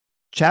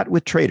Chat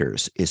with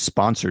Traders is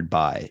sponsored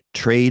by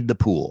Trade the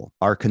Pool.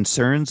 Are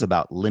concerns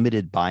about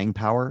limited buying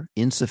power,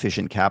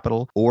 insufficient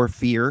capital, or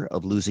fear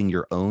of losing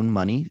your own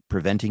money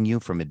preventing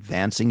you from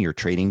advancing your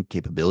trading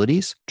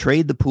capabilities?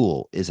 Trade the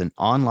Pool is an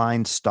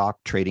online stock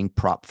trading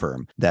prop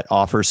firm that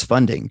offers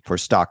funding for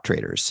stock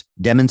traders.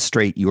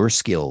 Demonstrate your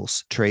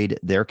skills, trade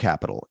their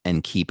capital,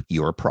 and keep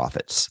your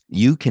profits.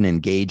 You can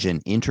engage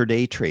in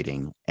intraday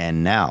trading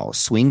and now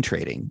swing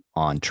trading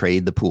on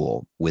Trade the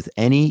Pool with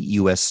any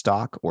U.S.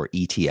 stock or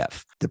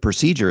ETF. The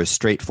procedure is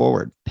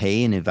straightforward.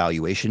 Pay an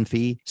evaluation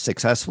fee,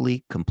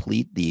 successfully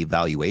complete the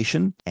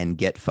evaluation, and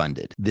get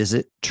funded.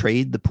 Visit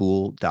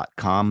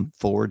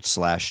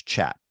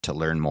tradethepool.com/chat to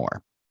learn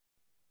more.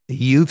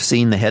 You've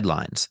seen the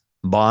headlines.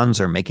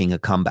 Bonds are making a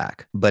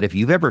comeback. But if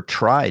you've ever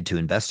tried to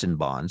invest in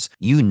bonds,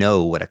 you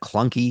know what a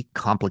clunky,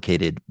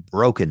 complicated,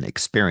 broken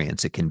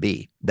experience it can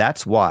be.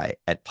 That's why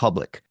at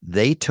Public,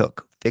 they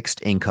took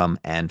fixed income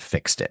and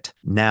fixed it.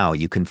 Now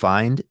you can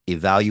find,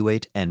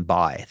 evaluate, and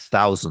buy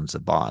thousands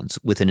of bonds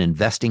with an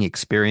investing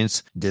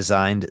experience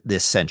designed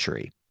this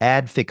century.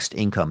 Add fixed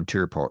income to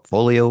your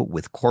portfolio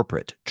with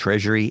corporate,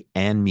 treasury,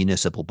 and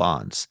municipal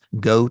bonds.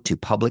 Go to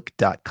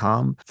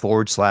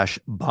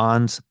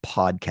public.com/bonds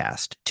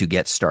podcast to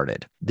get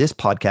started. This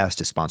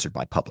podcast is sponsored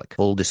by Public.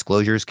 Full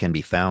disclosures can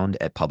be found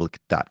at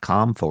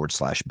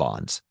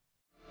public.com/bonds.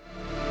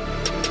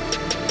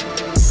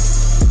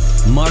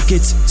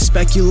 Markets,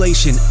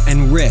 speculation,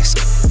 and risk.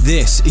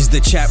 This is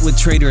the Chat with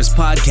Traders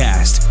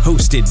podcast,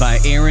 hosted by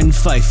Aaron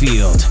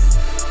Fifield.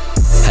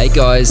 Hey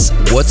guys,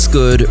 what's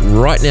good?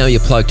 Right now you're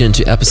plugged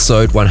into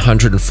episode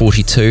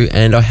 142,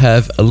 and I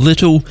have a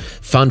little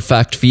fun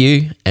fact for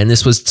you, and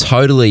this was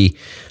totally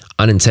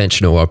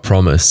unintentional, I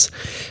promise.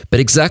 But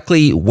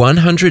exactly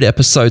 100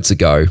 episodes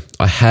ago,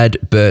 I had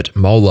Bert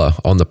Moeller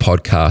on the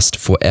podcast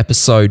for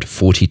episode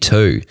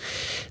 42.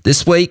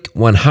 This week,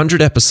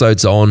 100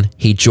 episodes on,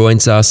 he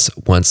joins us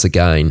once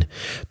again.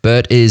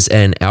 Bert is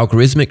an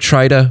algorithmic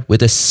trader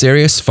with a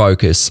serious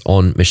focus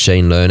on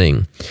machine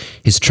learning.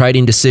 His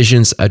trading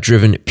decisions are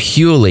driven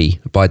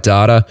purely by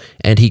data,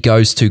 and he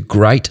goes to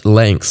great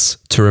lengths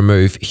to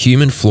remove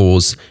human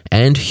flaws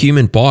and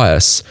human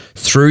bias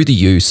through the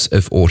use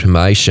of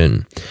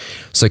automation.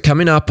 So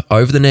coming up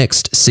over the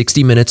next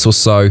 60 minutes or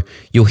so,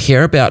 you'll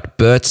hear about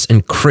Bert's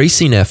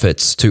increasing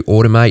efforts to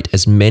automate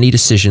as many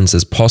decisions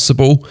as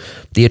possible,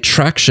 the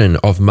attraction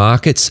of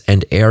markets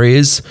and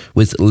areas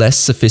with less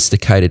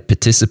sophisticated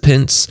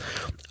participants,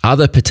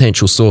 other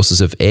potential sources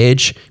of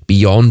edge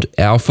beyond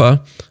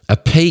alpha, a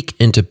peek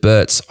into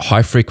Bert's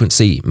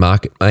high-frequency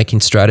market-making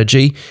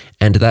strategy,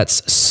 and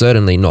that's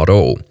certainly not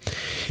all.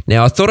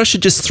 Now, I thought I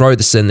should just throw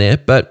this in there,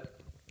 but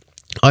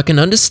I can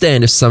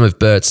understand if some of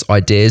Bert's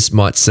ideas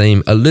might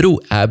seem a little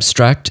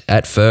abstract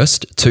at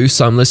first to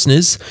some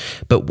listeners,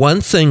 but one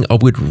thing I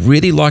would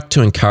really like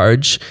to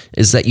encourage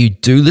is that you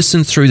do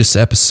listen through this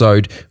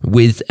episode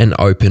with an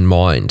open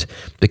mind,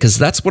 because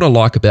that's what I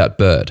like about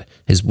Bert,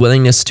 his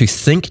willingness to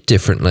think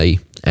differently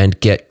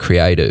and get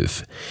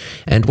creative.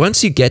 And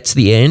once you get to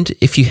the end,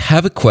 if you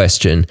have a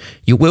question,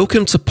 you're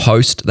welcome to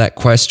post that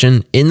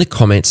question in the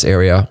comments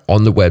area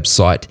on the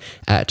website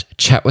at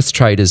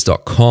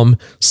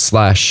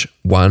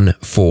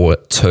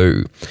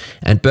chatwithtraders.com/142.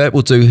 And Bert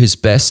will do his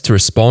best to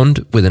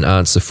respond with an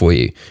answer for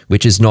you,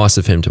 which is nice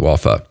of him to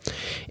offer.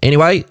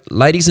 Anyway,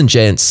 ladies and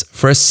gents,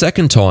 for a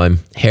second time,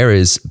 here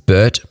is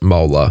Bert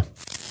Moeller.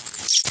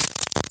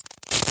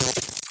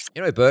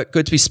 You know, Bert,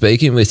 good to be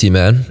speaking with you,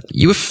 man.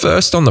 You were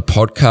first on the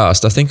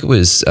podcast. I think it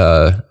was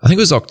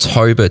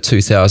October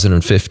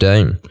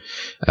 2015.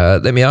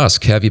 Let me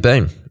ask, how have you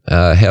been?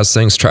 How's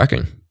things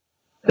tracking?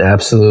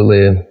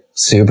 Absolutely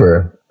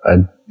super.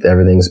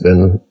 Everything's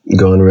been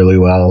going really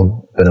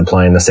well. Been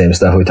applying the same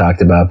stuff we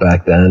talked about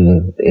back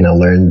then. You know,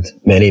 learned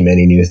many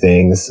new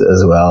things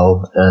as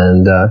well.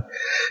 And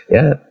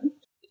yeah.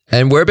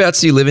 And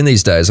whereabouts are you living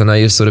these days? I know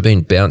you've sort of been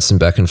bouncing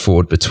back and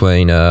forward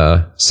between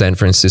San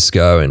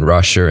Francisco and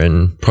Russia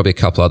and probably a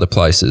couple other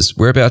places.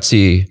 Whereabouts are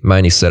you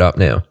mainly set up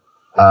now?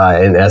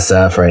 In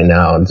SF right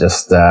now.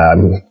 Just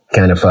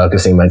kind of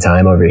focusing my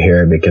time over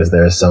here because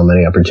there's so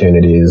many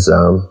opportunities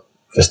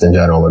just in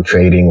general in the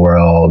trading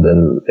world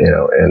and, you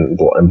know, in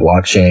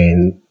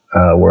blockchain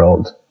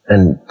world.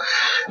 And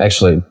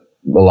actually a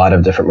lot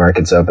of different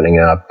markets opening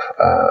up.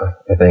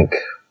 I think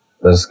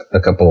there's a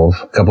couple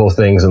of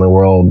things in the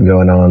world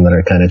going on that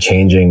are kind of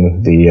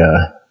changing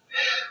the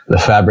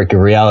fabric of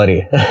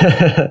reality,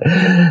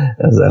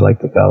 as I like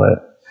to call it.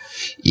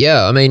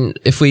 Yeah, I mean,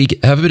 if we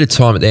have a bit of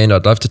time at the end,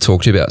 I'd love to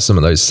talk to you about some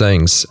of those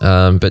things.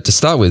 But to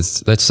start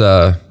with, let's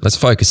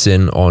focus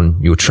in on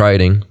your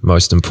trading,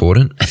 most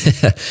important.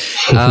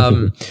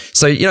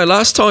 So, you know,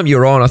 last time you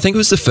were on, I think it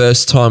was the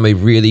first time we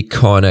really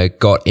kind of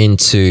got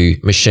into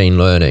machine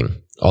learning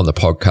on the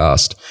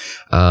podcast.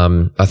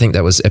 I think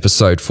that was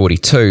episode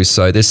 42.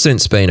 So there's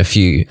since been a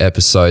few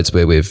episodes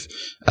where we've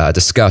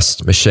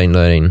discussed machine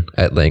learning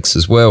at length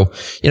as well.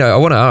 You know, I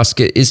want to ask,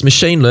 is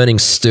machine learning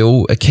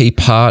still a key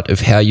part of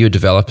how you're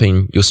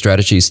developing your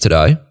strategies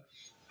today?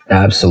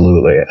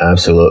 Absolutely. I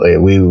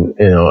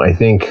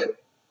think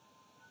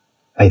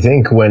I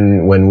think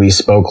when we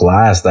spoke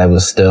last, I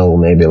was still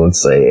maybe,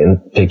 let's say,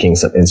 picking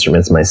some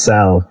instruments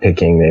myself,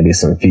 picking maybe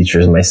some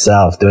features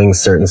myself, doing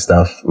certain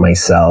stuff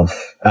myself.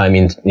 I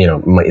mean,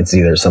 it's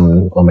either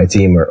someone on my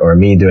team or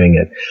me doing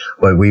it,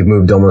 but we've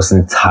moved almost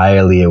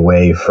entirely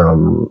away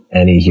from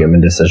any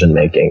human decision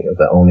making.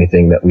 The only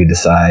thing that we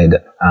decide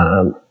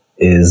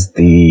is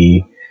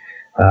the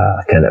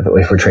kind of,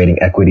 if we're trading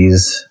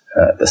equities,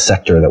 the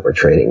sector that we're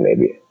trading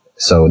maybe.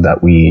 So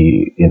that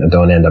we,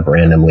 don't end up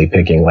randomly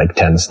picking like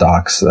 10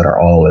 stocks that are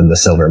all in the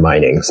silver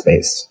mining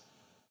space.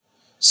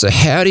 So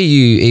how do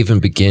you even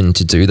begin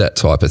to do that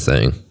type of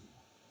thing?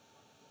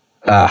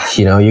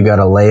 You got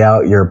to lay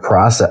out your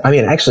process. I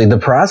mean, actually, the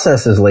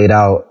process is laid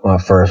out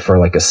for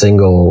like a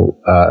single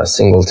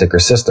ticker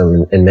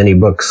system in many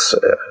books.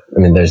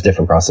 There's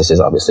different processes,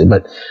 obviously,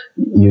 but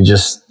you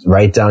just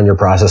write down your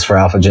process for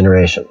alpha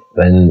generation,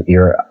 then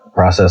your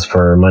process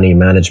for money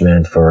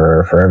management,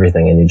 for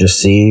everything, and you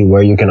just see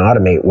where you can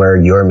automate, where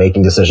you're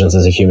making decisions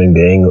as a human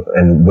being,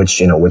 and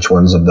which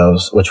one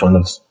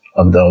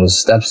of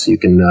those steps you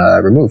can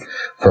remove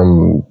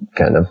from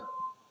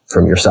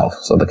yourself,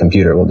 so the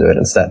computer will do it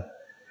instead.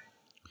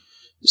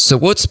 So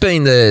what's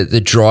been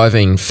the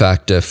driving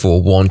factor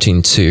for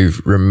wanting to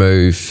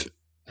remove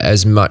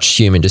as much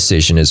human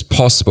decision as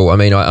possible? I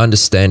mean, I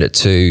understand it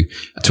to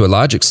a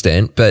large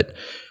extent, but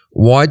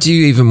why do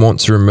you even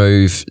want to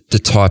remove the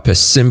type of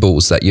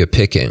symbols that you're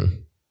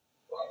picking?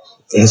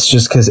 It's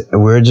just because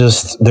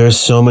there's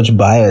so much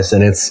bias,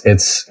 and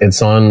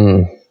it's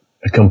on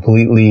a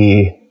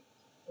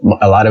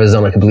lot of it is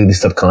on a completely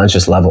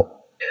subconscious level.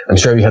 I'm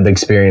sure you had the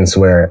experience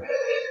where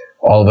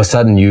all of a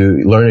sudden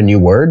you learn a new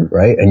word,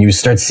 right? And you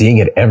start seeing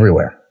it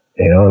everywhere,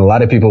 and a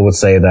lot of people would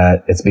say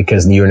that it's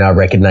because you're now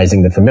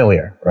recognizing the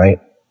familiar, right?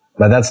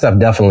 But that stuff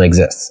definitely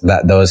exists,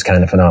 those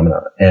kind of phenomena.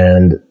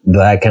 And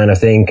that kind of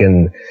thing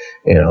can,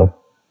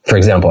 for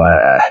example,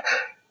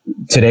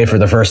 today for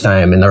the first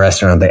time in the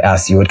restaurant, they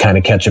asked you what kind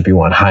of ketchup you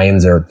want,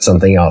 Heinz or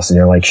something else. And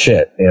you're like,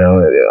 shit, the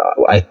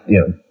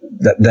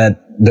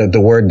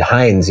word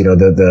Heinz,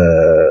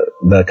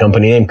 the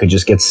company name could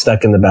just get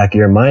stuck in the back of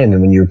your mind.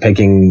 And when you're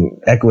picking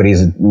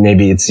equities,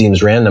 maybe it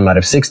seems random out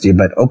of 60,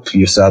 but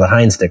you saw the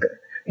Heinz sticker,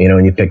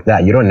 and you pick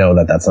that. You don't know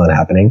that that's not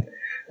happening.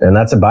 And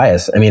that's a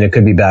bias. I mean, it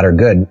could be bad or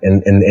good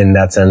in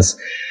that sense.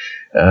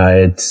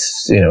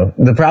 It's,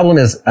 the problem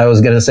is, I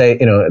was going to say,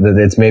 that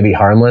it's maybe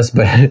harmless,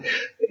 but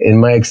in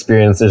my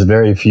experience, there's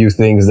very few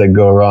things that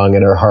go wrong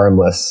and are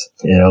harmless.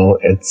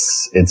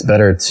 It's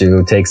better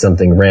to take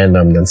something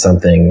random than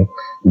something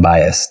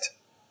biased.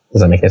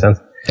 Does that make any sense?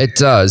 It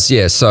does,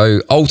 yeah.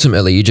 So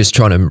ultimately, you're just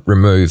trying to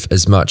remove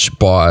as much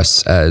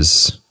bias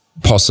as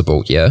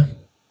possible, yeah?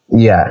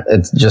 Yeah,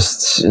 it's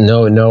just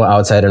no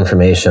outside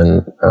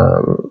information.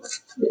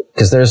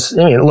 Because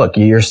look,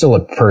 you're still a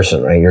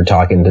person, right? You're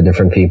talking to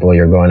different people.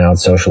 You're going out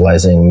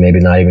socializing, maybe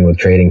not even with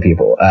trading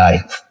people.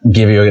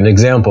 Give you an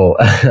example.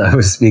 I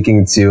was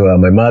speaking to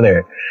my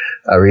mother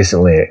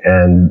recently,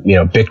 and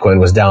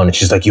Bitcoin was down, and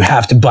she's like, "You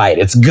have to buy it.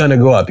 It's gonna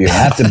go up. You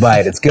have to buy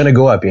it. It's gonna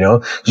go up.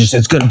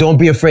 Don't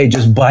be afraid.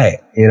 Just buy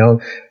it.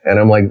 And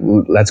I'm like,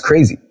 that's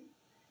crazy.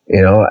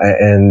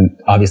 And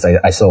obviously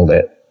I sold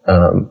it.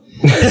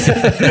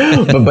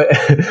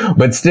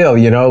 But still,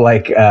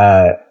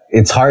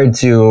 it's hard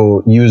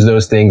to use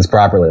those things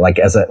properly.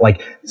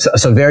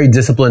 So very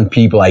disciplined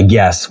people, I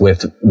guess, are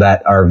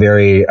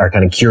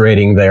kind of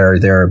curating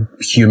their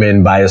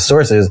human bias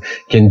sources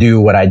can do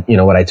what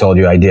I told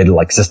you I did,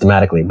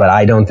 systematically. But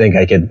I don't think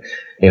I could,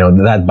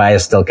 that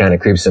bias still kind of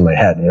creeps in my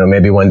head.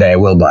 Maybe one day I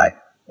will buy,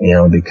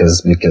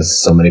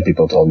 because so many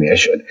people told me I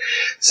should.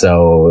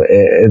 So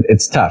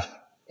it's tough.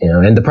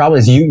 And the problem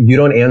is you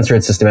don't answer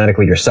it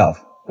systematically yourself.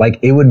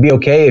 It would be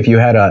okay if you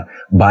had a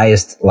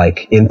biased,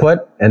 input,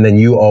 and then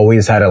you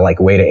always had a,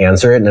 way to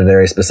answer it in a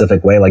very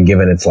specific way,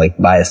 given it's,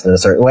 biased in a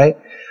certain way.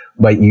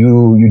 But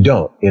you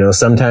don't,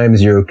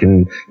 sometimes you're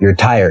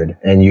tired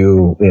and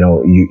you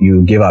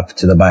give up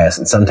to the bias.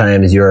 And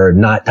sometimes you're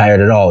not tired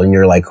at all and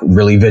you're,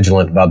 really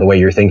vigilant about the way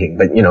you're thinking.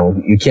 But,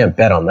 you can't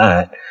bet on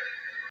that.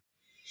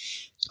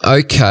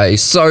 Okay.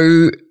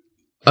 So,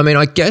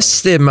 I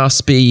guess there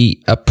must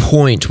be a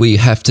point where you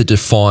have to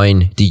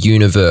define the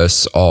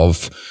universe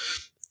of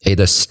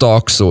either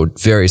stocks or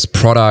various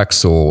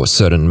products or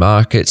certain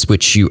markets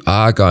which you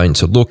are going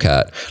to look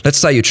at. Let's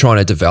say you're trying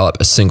to develop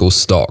a single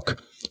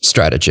stock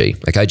strategy,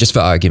 okay, just for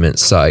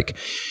argument's sake.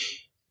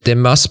 There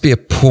must be a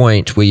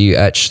point where you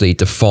actually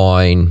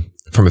define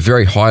from a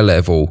very high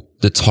level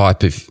the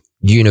type of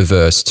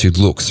universe to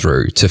look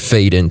through to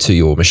feed into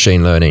your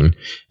machine learning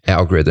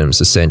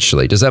algorithms,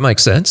 essentially. Does that make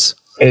sense?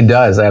 It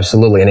does,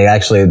 absolutely. And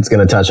it's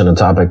going to touch on a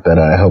topic that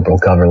I hope we'll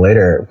cover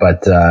later.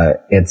 But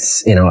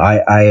it's,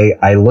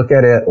 I look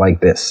at it like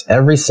this.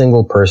 Every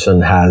single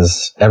person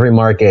every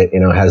market,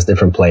 has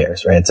different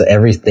players, right? So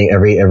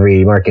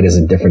every market is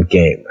a different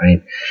game,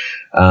 right?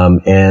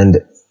 And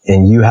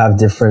you have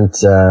different,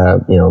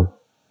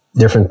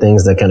 different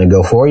things that kind of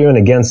go for you and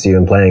against you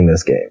in playing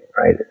this game,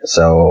 right?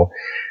 So,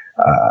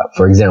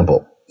 for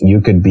example,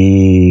 you could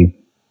be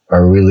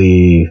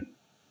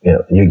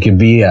you could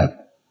be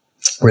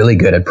really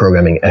good at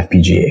programming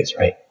FPGAs,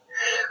 right?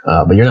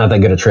 But you're not that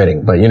good at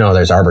trading. But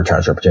there's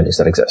arbitrage opportunities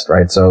that exist,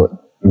 right? So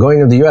going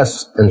to the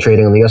US and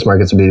trading on the US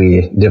markets would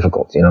be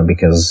difficult,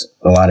 because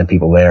a lot of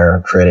people there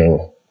are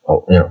trading,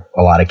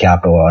 a lot of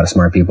capital, a lot of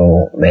smart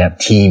people. They have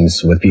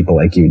teams with people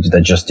like you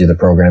that just do the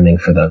programming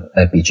for the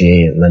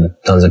FPGA, and then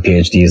tons of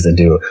PhDs that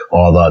do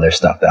all the other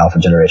stuff, the alpha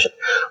generation.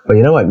 But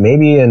you know what?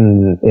 Maybe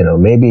in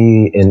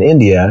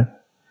India,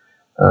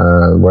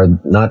 where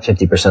not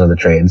 50% of the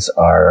trades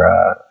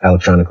are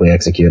electronically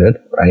executed,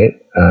 right?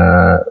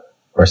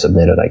 Or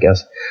submitted, I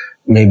guess.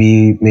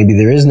 Maybe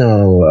there is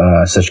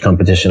no such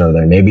competition over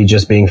there. Maybe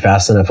just being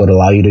fast enough would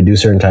allow you to do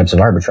certain types of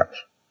arbitrage,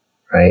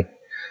 right?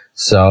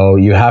 So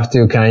you have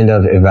to kind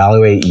of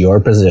evaluate your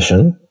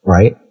position,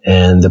 right?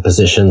 And the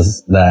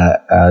positions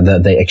that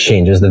the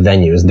exchanges, the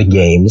venues, the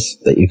games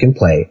that you can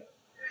play.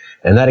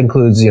 And that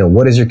includes,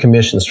 what is your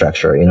commission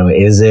structure?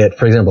 Is it,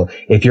 for example,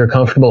 if you're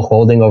comfortable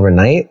holding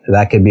overnight,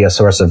 that could be a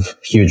source of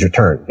huge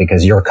return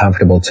because you're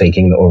comfortable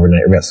taking the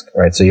overnight risk,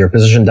 right? So your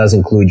position does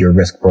include your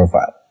risk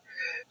profile.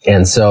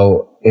 And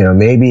so,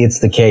 maybe it's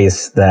the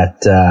case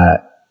that,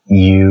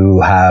 you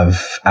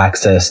have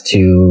access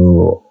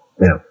to,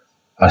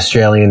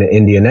 Australian and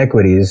Indian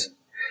equities.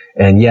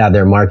 And yeah,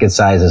 their market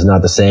size is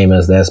not the same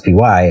as the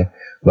SPY,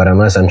 but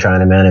unless I'm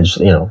trying to manage,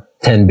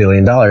 $10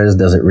 billion,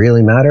 does it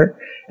really matter?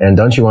 And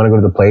don't you want to go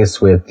to the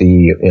place with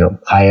the,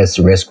 highest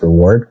risk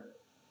reward?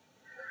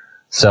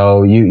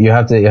 So you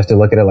have to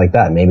look at it like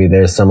that. Maybe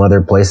there's some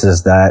other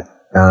places that,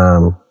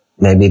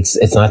 maybe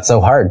it's not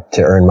so hard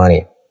to earn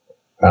money,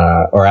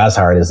 or as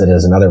hard as it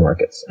is in other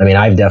markets. I mean,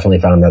 I've definitely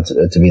found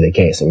that to be the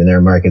case. I mean, there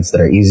are markets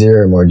that are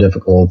easier or more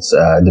difficult,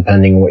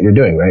 depending on what you're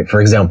doing, right? For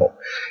example,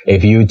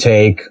 if you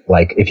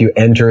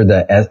enter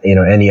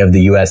any of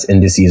the US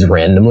indices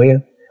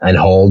randomly and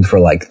hold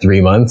for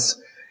 3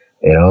 months,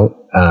 or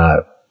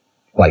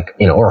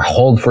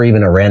hold for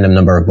even a random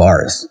number of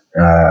bars,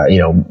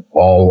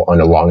 all on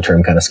a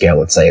long-term kind of scale,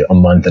 let's say a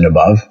month and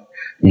above,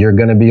 you're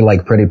going to be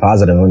pretty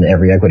positive on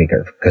every equity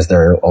curve because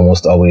they're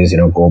almost always,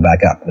 go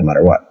back up no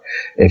matter what.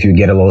 If you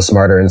get a little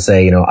smarter and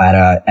say, at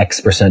a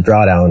X%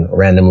 drawdown,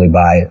 randomly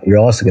buy, you're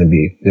also going to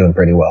be doing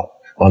pretty well.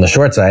 On the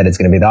short side, it's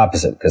going to be the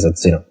opposite because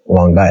it's,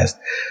 long biased.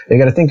 You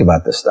got to think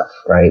about this stuff,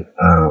 right?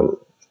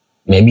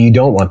 Maybe you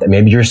don't want that.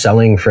 Maybe you're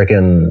selling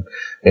frickin',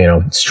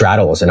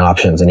 straddles and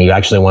options and you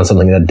actually want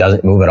something that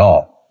doesn't move at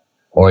all.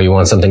 Or you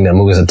want something that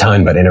moves a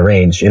ton, but in a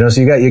range,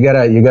 so you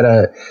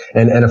gotta,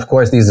 and of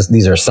course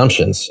these are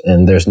assumptions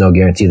and there's no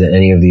guarantee that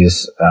any of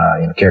these,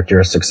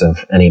 characteristics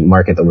of any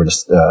market that we're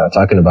just,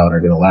 talking about are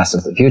going to last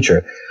into the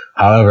future.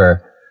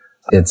 However,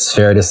 it's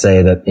fair to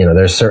say that,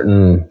 there's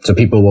so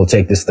people will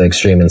take this to the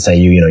extreme and say,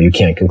 you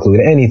can't conclude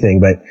anything,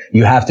 but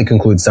you have to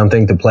conclude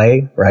something to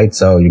play, right?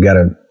 So you got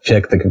to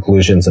pick the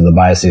conclusions and the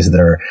biases that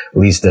are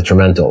least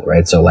detrimental,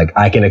 right? So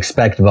I can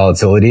expect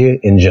volatility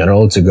in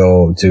general to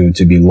go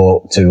to be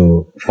low,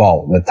 to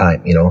fall with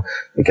time,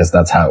 because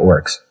that's how it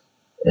works,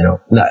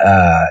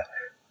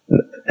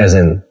 as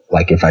in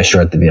if I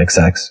short the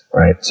VXX,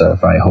 right? So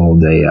if I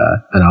hold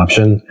an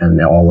option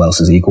and all else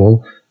is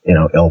equal,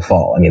 it'll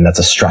fall. I mean, that's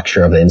a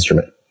structure of the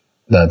instrument,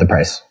 the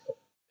price.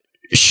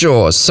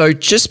 Sure. So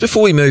just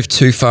before we move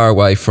too far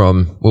away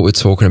from what we're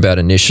talking about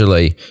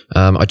initially,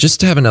 I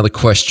just have another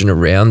question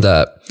around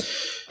that.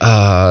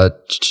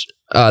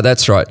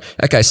 That's right.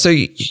 Okay. So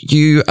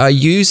you are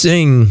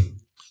using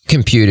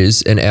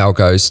computers and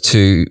algos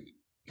to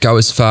go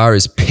as far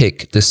as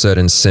pick the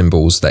certain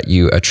symbols that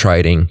you are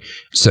trading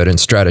certain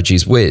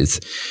strategies with.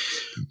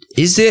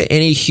 Is there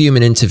any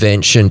human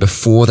intervention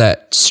before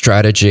that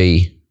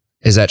strategy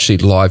is actually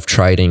live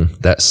trading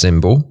that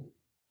symbol?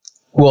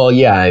 Well,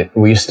 yeah,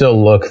 we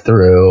still look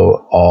through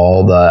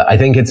I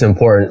think it's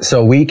important.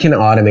 So we can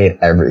automate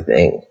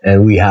everything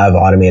and we have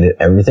automated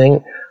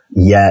everything,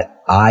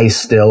 yet I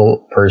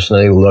still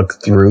personally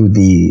look through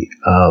the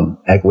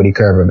equity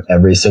curve of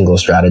every single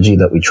strategy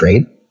that we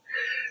trade.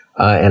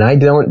 And I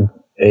don't,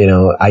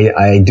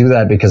 I do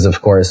that because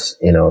of course,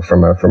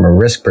 from a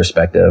risk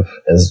perspective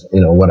is,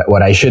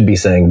 what I should be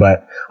saying,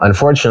 but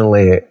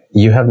unfortunately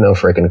you have no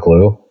freaking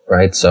clue,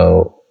 right?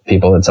 So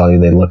people that tell you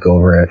they look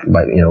over it,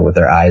 but with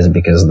their eyes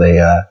because they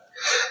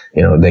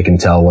can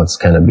tell what's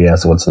kind of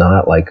BS, what's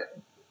not.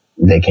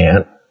 They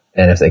can't.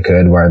 And if they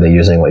could, why are they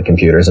using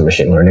computers and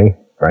machine learning,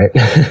 right?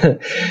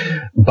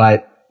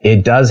 But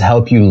it does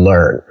help you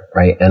learn,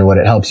 right? And what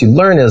it helps you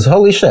learn is,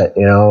 holy shit,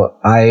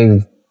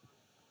 I've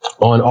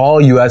on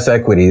all U.S.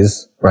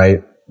 equities,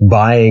 right?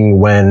 Buying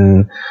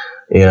when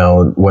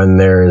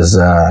there's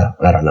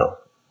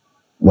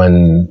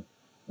when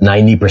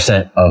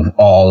 90% of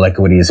all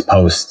equities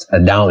post a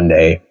down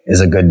day is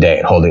a good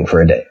day, holding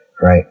for a day,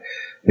 right?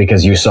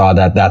 Because you saw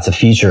that that's a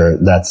feature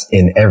that's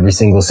in every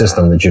single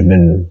system that you've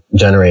been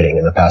generating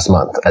in the past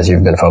month as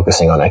you've been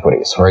focusing on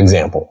equities, for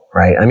example,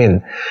 right? I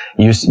mean,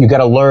 you got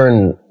to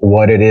learn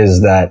what it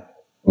is that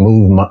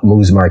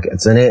moves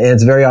markets. And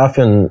it's very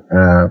often,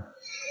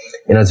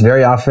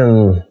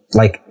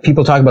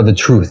 people talk about the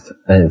truth.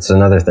 And it's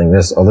another thing.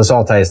 This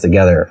all ties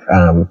together.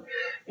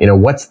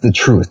 what's the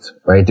truth,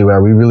 right?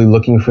 Are we really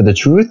looking for the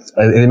truth?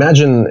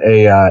 Imagine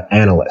a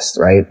analyst,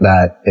 right?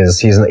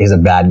 He's a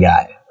bad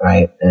guy,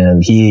 right?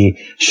 And he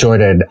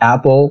shorted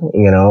Apple,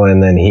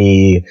 and then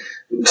he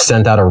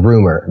sent out a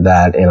rumor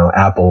that,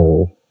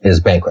 Apple is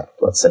bankrupt,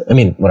 let's say. I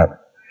mean, whatever.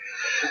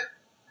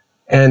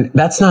 And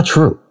that's not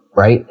true,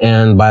 right?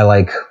 And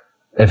by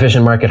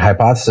efficient market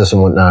hypothesis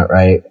and whatnot,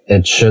 right?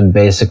 It should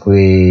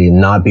basically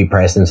not be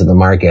priced into the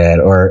market,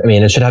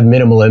 it should have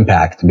minimal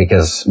impact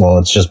because, well,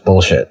 it's just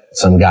bullshit.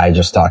 Some guy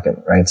just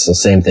talking, right? It's the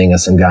same thing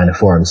as some guy in a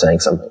forum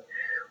saying something.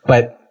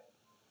 But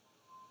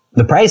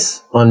the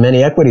price on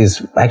many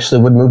equities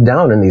actually would move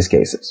down in these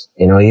cases,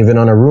 even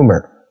on a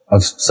rumor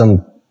of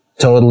some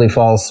totally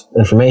false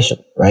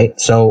information, right?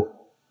 So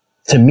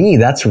to me,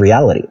 that's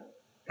reality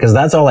because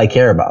that's all I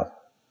care about.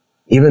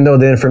 Even though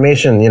the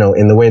information,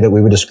 in the way that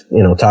we would just,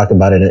 talk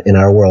about it in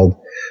our world,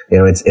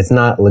 it's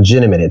not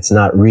legitimate. It's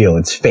not real.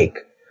 It's fake,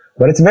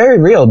 but it's very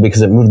real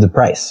because it moved the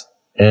price.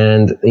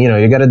 And,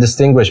 you got to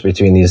distinguish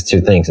between these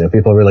two things.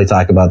 People really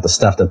talk about the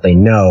stuff that they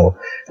know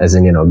as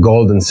in,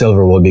 gold and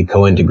silver will be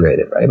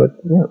co-integrated, right? But,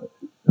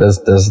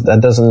 that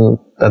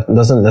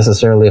doesn't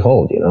necessarily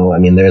hold, I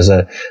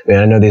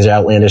know these are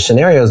outlandish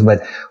scenarios, but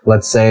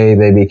let's say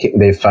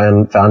they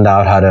found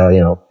out how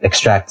to,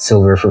 extract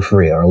silver for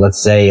free, or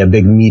let's say a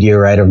big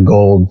meteorite of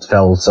gold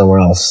fell somewhere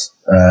else,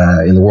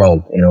 in the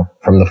world,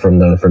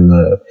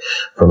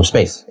 from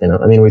space,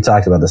 we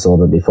talked about this a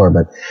little bit before,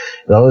 but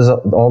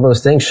all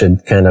those things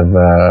should kind of,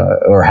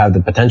 or have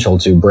the potential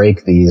to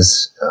break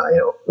these,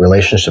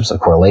 relationships of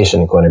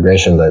correlation and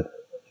co-integration that,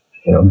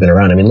 been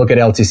around. Look at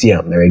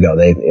LTCM. There you go.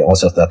 They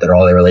also thought that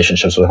all their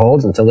relationships would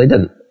hold until they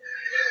didn't.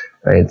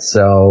 Right.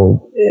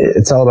 So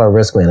it's all about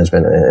risk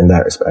management in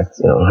that respect,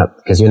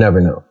 because you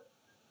never know.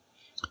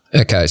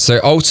 Okay. So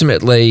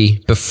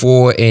ultimately,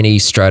 before any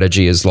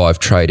strategy is live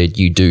traded,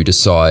 you do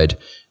decide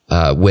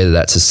whether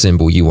that's a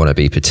symbol you want to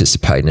be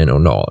participating in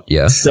or not.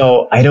 Yeah.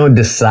 So I don't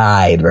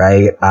decide,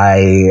 right?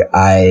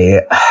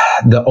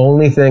 The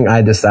only thing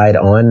I decide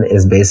on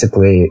is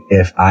basically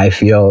if I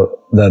feel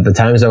the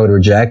times I would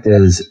reject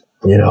is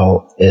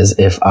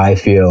if I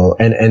feel,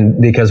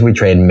 and because we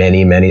trade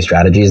many, many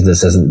strategies,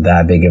 this isn't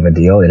that big of a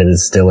deal. It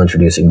is still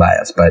introducing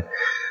bias, but,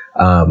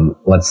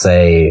 let's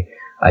say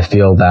I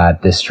feel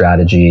that this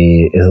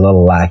strategy is a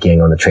little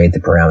lacking on the trade to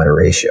parameter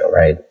ratio,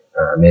 right?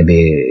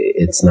 Maybe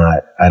it's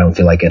not, I don't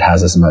feel like it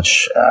has as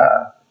much,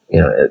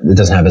 it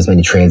doesn't have as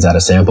many trades out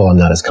of sample. I'm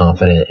not as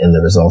confident in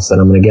the results that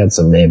I'm going to get.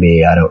 So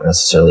maybe I don't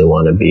necessarily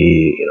want to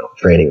be,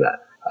 trading that.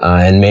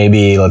 And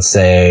maybe let's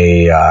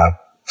say,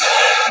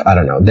 I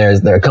don't know.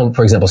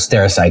 For example,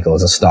 Stericycle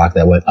is a stock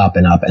that went up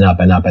and up and up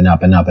and up and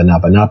up and up and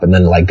up and up and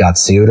then got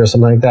sued or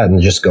something like that. And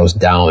it just goes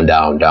down,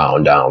 down,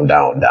 down, down,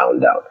 down, down,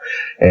 down.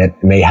 It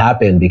may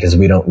happen because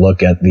we don't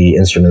look at the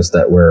instruments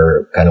that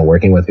we're kind of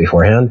working with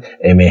beforehand.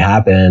 It may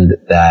happen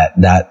that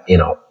that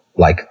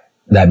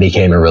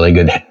became a really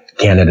good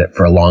candidate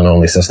for a long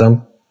only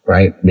system,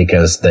 right?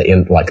 Because the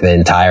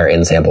entire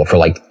in sample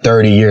for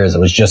 30 years, it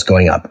was just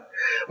going up.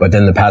 But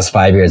then the past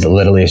 5 years, it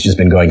literally has just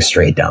been going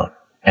straight down.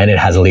 And it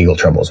has legal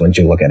troubles once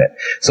you look at it.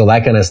 So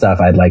that kind of stuff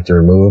I'd like to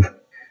remove,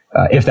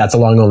 if that's a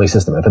long only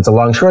system. If it's a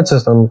long short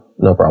system,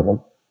 no problem.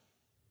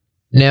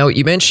 Now,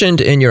 you mentioned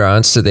in your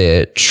answer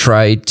there,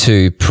 trade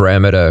to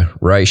parameter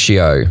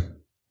ratio.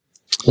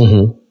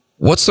 Mm-hmm.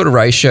 What sort of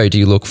ratio do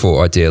you look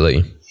for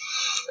ideally?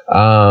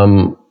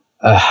 I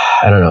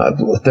don't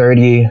know,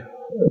 30,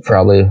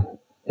 probably,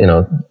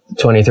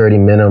 20, 30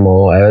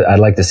 minimal. I'd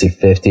like to see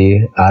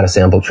 50 out of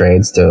sample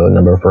trades to a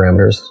number of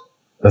parameters.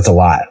 That's a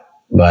lot.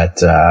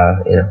 But,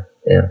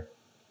 yeah,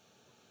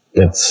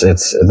 it's,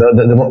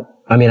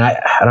 I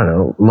don't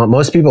know.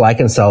 Most people I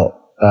consult,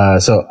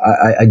 so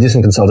I do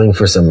some consulting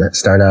for some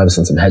startups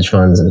and some hedge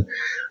funds, and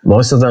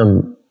most of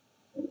them,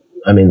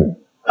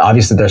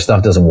 obviously their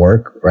stuff doesn't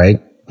work, right?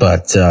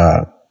 But,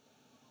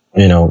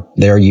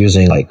 they're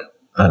using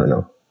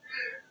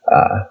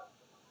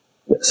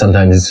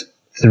sometimes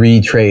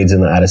 3 trades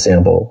in the out of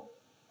sample,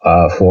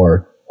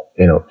 for,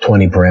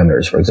 20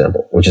 parameters, for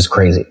example, which is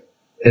crazy.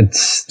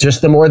 It's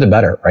just the more the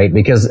better, right?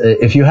 Because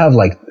if you have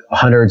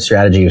 100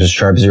 strategies with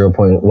Sharpe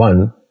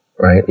 0.1,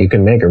 right, you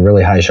can make a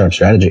really high Sharpe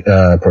strategy,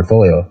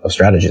 portfolio of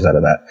strategies out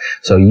of that.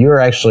 So you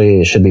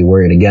actually should be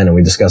worried again, and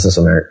we discussed this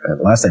on our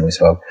last time we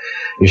spoke.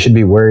 You should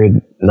be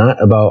worried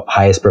not about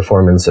highest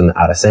performance in the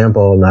out of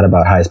sample, not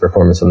about highest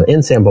performance in the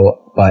in sample,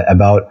 but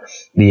about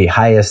the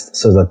highest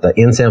so that the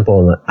in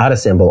sample and the out of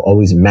sample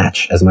always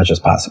match as much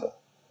as possible.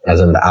 As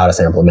in the out of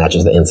sample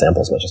matches the in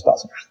sample as much as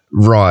possible.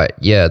 Right.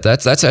 Yeah.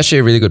 That's actually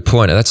a really good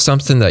point. And that's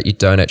something that you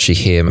don't actually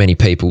hear many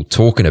people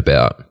talking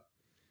about.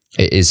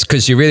 It is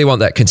because you really want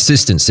that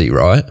consistency,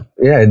 right?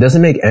 Yeah. It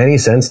doesn't make any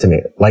sense to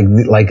me.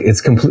 It's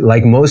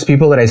complete, most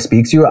people that I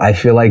speak to, I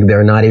feel like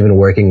they're not even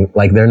working,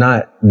 they're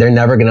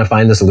never going to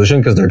find the solution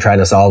because they're trying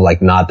to solve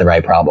not the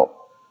right problem.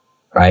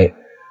 Right.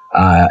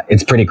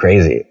 It's pretty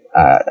crazy.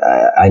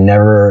 I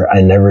never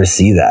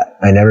see that.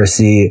 I never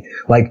see,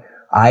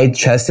 I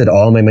tested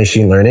all my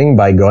machine learning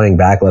by going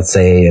back, let's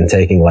say, and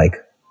taking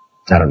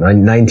I don't know,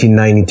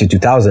 1990 to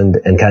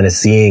 2000 and kind of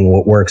seeing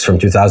what works from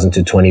 2000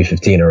 to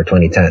 2015 or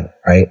 2010,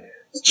 right?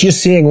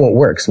 Just seeing what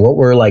works. What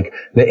were like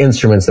the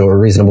instruments that were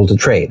reasonable to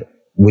trade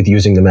with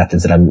using the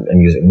methods that I'm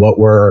using? What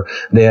were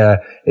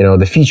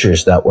the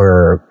features that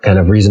were kind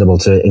of reasonable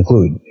to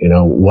include?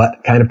 What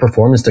kind of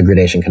performance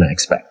degradation can I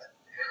expect?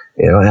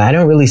 And I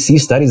don't really see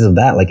studies of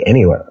that like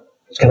anywhere.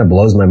 It kind of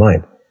blows my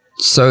mind.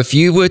 So if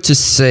you were to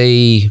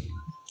see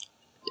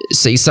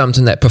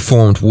something that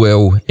performed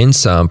well in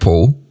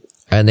sample,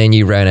 and then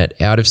you ran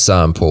it out of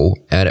sample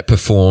and it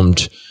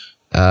performed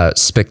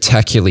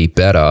spectacularly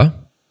better,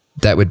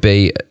 that would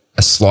be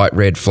a slight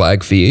red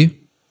flag for you?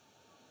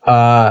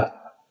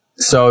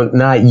 So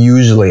not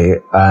usually.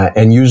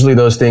 And usually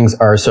those things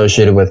are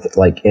associated with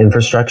like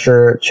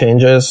infrastructure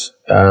changes.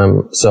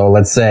 So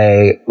let's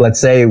say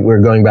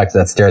we're going back to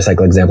that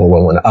Stericycle example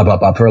when it went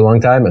up for a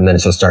long time and then it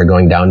just started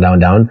going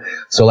down.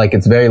 So like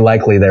it's very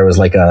likely there was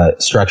like a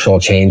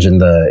structural change in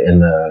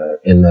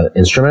the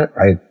instrument,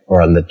 right?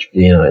 Or in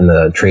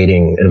the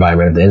trading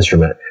environment of the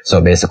instrument.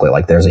 So basically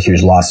like there's a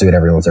huge lawsuit.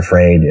 Everyone's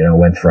afraid,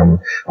 went from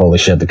holy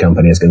shit, the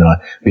company is going to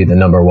be the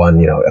number one,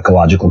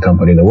 ecological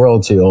company in the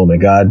world to, oh my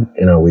God,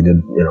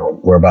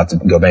 we're about to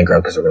go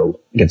bankrupt because we're going to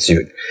get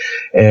sued.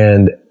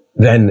 And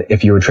then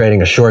if you were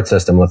trading a short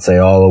system, let's say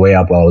all the way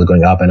up while it was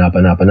going up and up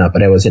and up and up,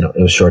 but it was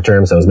short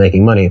term. So I was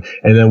making money.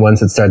 And then once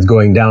it starts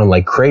going down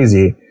like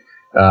crazy,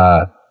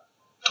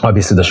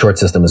 obviously the short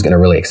system is going to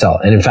really excel.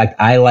 And in fact,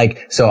 I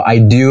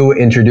do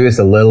introduce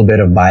a little bit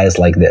of bias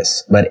like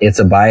this, but it's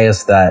a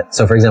bias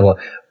so for example,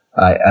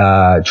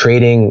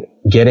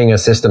 getting a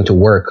system to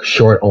work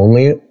short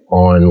only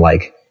on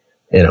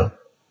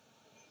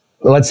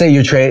let's say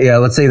you trade,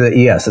 let's say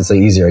the ES, it's an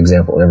easier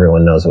example.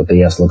 Everyone knows what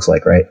the ES looks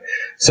like, right?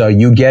 So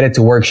you get it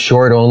to work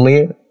short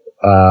only,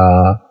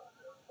 on,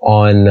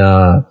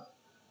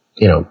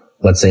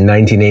 let's say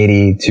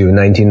 1980 to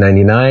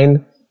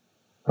 1999,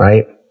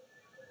 right?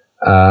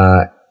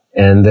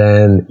 And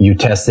then you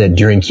test it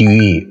during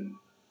QE,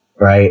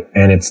 right?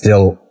 And it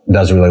still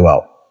does really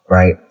well,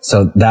 right?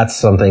 So that's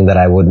something that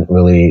I wouldn't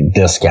really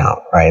discount,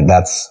 right?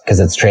 That's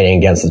because it's trading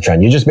against the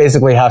trend. You just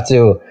basically have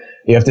to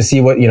see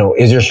what,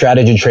 is your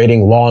strategy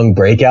trading long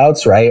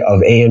breakouts, right?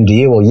 Of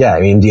AMD? Well, yeah,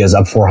 AMD is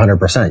up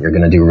 400%. You're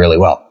going to do really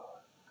well,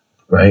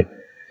 right?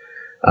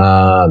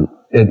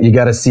 You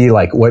got to see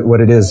like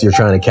what it is you're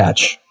trying to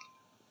catch.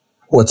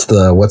 What's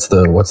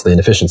the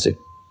inefficiency?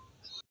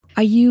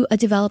 Are you a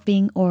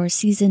developing or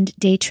seasoned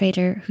day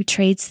trader who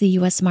trades the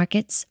U.S.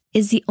 markets?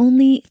 Is the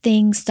only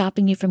thing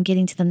stopping you from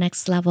getting to the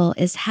next level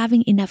is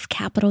having enough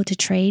capital to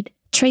trade?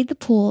 Trade the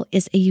Pool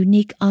is a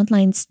unique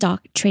online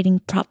stock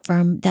trading prop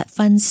firm that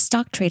funds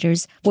stock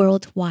traders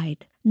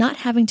worldwide. Not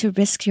having to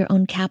risk your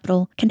own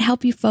capital can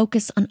help you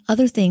focus on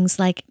other things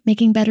like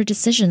making better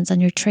decisions on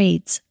your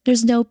trades.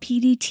 There's no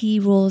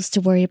PDT rules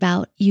to worry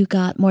about. You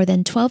got more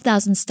than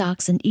 12,000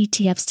 stocks and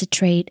ETFs to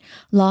trade,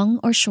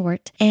 long or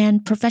short,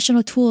 and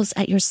professional tools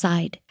at your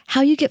side.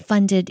 How you get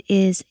funded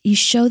is you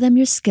show them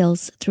your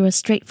skills through a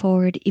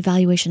straightforward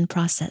evaluation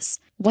process.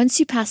 Once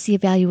you pass the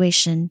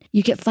evaluation,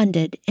 you get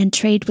funded and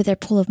trade with their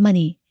pool of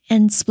money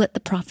and split the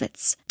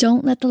profits.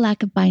 Don't let the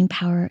lack of buying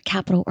power,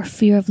 capital, or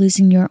fear of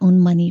losing your own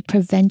money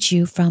prevent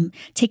you from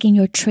taking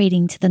your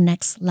trading to the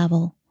next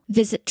level.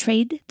 Visit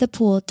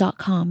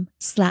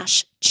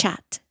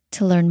tradethepool.com/chat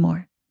to learn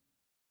more.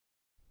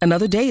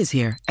 Another day is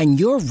here and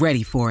you're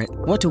ready for it.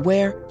 What to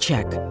wear?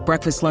 Check.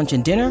 Breakfast, lunch,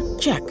 and dinner?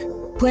 Check.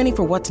 Planning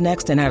for what's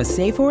next and how to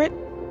save for it?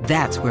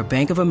 That's where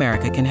Bank of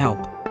America can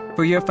help.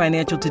 For your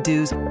financial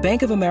to-dos,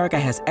 Bank of America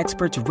has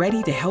experts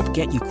ready to help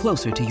get you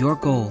closer to your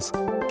goals.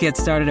 Get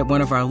started at one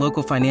of our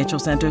local financial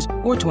centers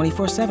or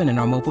 24/7 in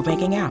our mobile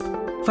banking app.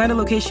 Find a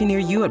location near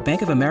you at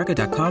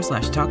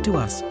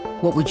bankofamerica.com/talktous.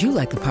 What would you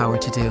like the power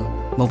to do?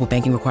 Mobile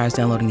banking requires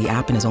downloading the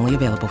app and is only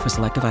available for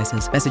select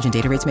devices. Message and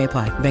data rates may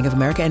apply. Bank of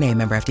America NA,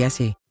 member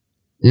FDIC.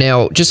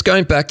 Now, just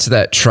going back to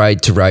that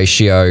trade to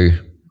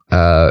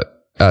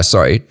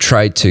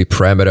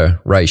parameter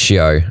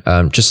ratio.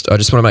 I just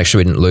want to make sure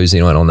we didn't lose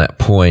anyone on that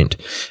point.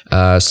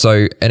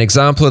 So an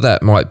example of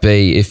that might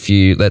be if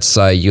let's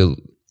say you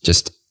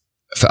just,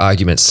 for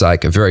argument's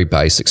sake, a very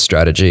basic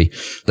strategy.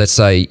 Let's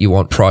say you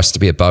want price to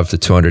be above the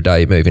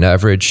 200-day moving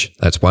average.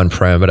 That's one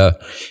parameter.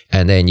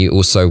 And then you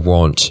also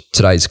want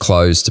today's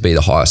close to be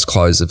the highest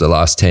close of the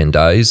last 10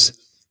 days.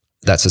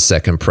 That's a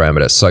second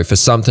parameter. So for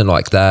something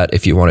like that,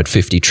 if you wanted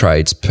 50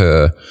 trades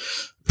per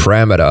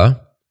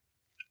parameter,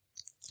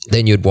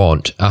 then you'd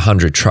want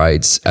 100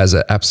 trades as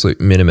an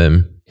absolute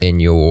minimum in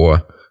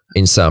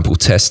sample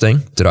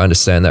testing. Did I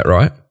understand that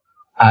right?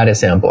 Out of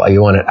sample.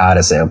 You want it out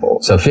of sample.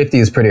 So 50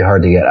 is pretty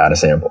hard to get out of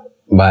sample,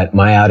 but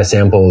my out of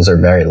samples are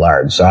very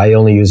large. So I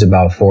only use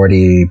about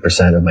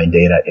 40% of my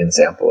data in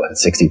sample and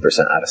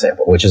 60% out of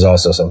sample, which is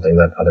also something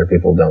that other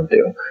people don't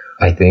do.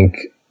 I think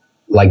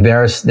like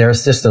there are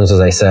systems, as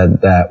I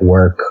said, that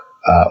work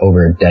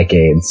over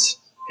decades.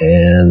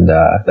 And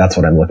that's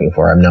what I'm looking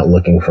for. I'm not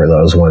looking for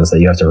those ones that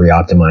you have to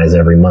re-optimize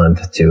every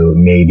month to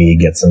maybe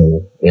get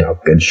some,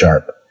 good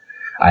sharp.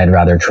 I'd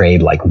rather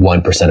trade like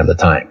 1% of the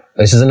time.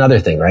 This is another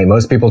thing, right?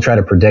 Most people try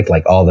to predict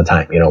like all the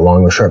time,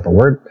 long or short, but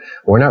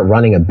we're not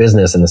running a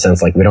business in the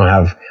sense like we're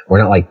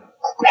not like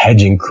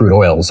hedging crude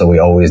oil. So we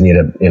always need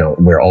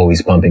we're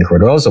always pumping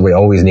crude oil. So we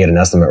always need an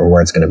estimate of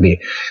where it's going to be.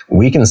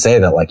 We can say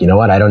that like,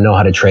 I don't know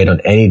how to trade on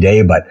any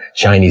day but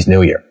Chinese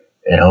New Year,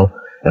 and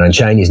on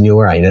Chinese New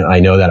Year, I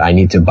know that I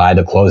need to buy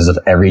the closes of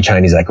every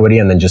Chinese equity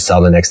and then just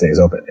sell the next day's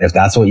open. If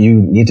that's what you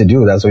need to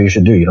do, that's what you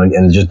should do.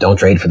 And just don't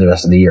trade for the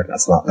rest of the year.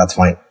 That's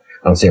fine.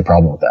 I don't see a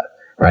problem with that.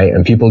 Right.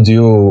 And people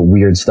do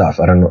weird stuff.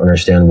 I don't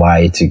understand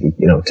why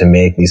to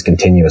make these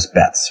continuous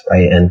bets.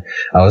 Right. And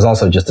I was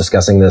also just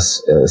discussing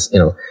this,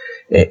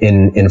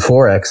 in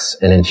Forex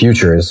and in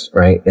futures,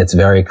 right? It's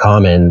very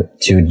common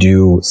to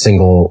do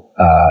single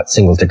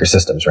ticker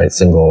systems, right?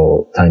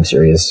 Single time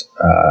series,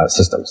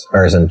 systems,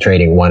 whereas in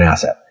trading one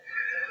asset.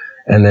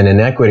 And then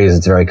in equities,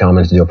 it's very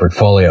common to do a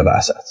portfolio of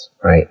assets,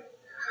 right?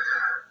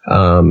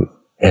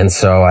 And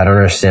so I don't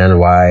understand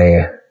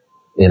why,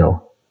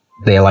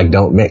 they like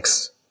don't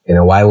mix.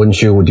 Why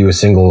wouldn't you do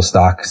single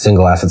stock,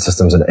 single asset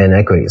systems and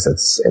equities?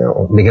 It's,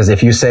 because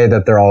if you say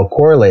that they're all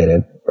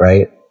correlated,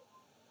 right?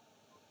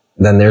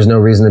 Then there's no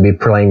reason to be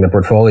playing the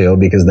portfolio,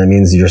 because that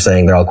means you're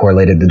saying they're all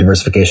correlated. The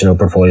diversification of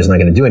portfolio is not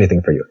going to do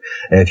anything for you.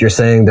 And if you're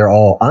saying they're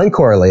all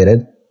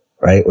uncorrelated,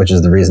 right, which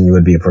is the reason you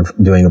would be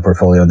doing a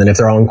portfolio, then if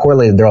they're all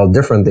uncorrelated, they're all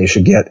different. You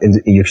should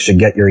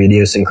get your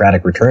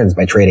idiosyncratic returns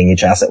by trading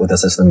each asset with a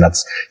system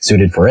that's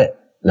suited for it.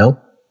 No?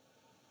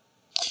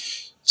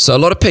 So a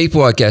lot of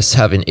people, I guess,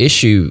 have an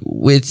issue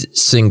with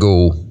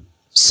single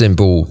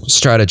symbol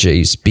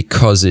strategies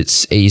because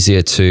it's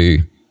easier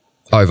to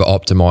over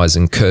optimize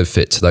and curve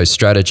fit to those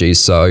strategies.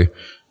 So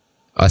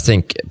I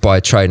think by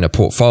trading a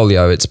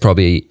portfolio, it's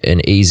probably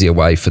an easier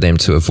way for them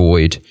to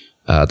avoid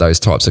those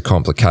types of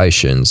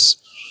complications.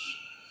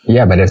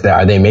 Yeah, but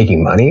are they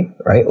making money,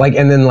 right? Like,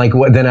 and then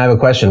then I have a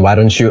question. Why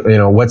don't you,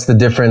 what's the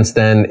difference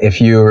then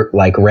if you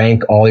like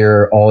rank all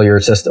your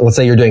system? Let's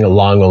say you're doing a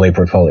long only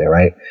portfolio,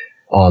 right?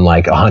 On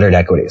like 100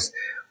 equities.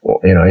 Well,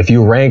 if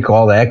you rank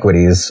all the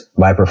equities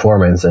by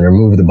performance and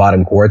remove the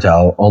bottom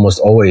quartile, almost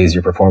always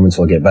your performance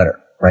will get better.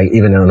 Right?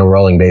 Even on a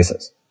rolling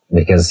basis,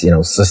 because,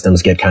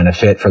 systems get kind of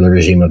fit for the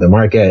regime of the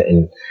market,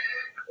 and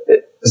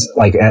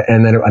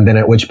and then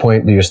at which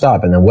point do you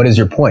stop? And then what is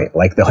your point?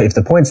 Like if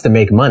the point's to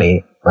make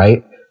money,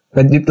 right?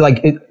 But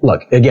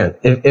look, again,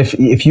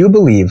 if you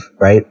believe,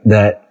 right,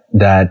 that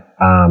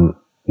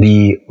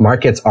the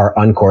markets are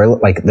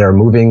uncorrelated, like they're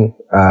moving,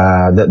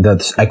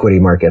 the equity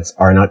markets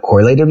are not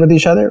correlated with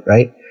each other,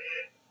 right?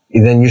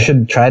 Then you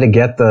should try to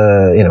get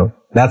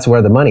that's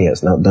where the money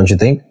is. Now, don't you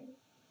think?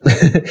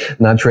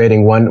 Not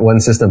trading one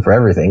system for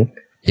everything.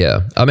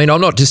 Yeah. I mean, I'm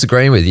not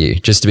disagreeing with you,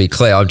 just to be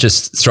clear. I'm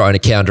just throwing a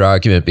counter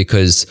argument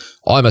because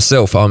I'm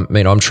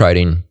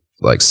trading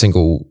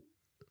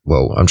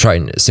I'm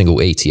trading single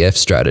ETF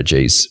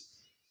strategies.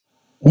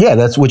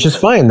 Yeah, which is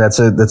fine. That's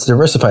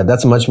diversified.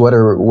 That's much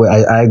better.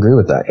 I agree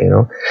with that,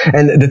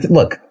 And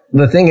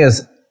the thing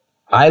is,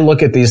 I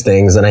look at these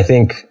things and I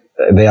think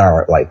they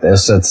are like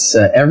this. It's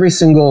every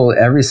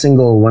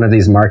single one of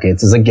these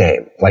markets is a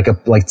game.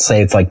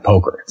 Say it's like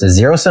poker. It's a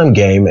zero-sum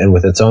game and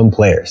with its own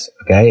players.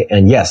 Okay.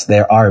 And yes,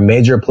 there are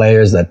major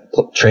players that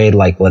trade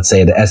let's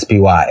say the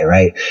SPY,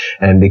 right?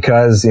 And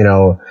because, if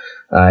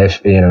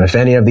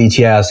any of the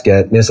ETFs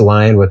get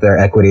misaligned with their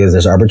equities,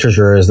 there's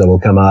arbitrageurs that will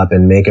come up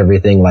and make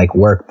everything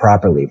work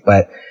properly,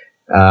 but,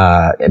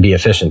 be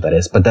efficient, that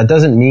is. But that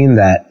doesn't mean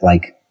that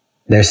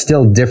there's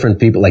still different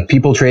people.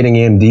 People trading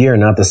AMD are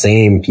not the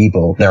same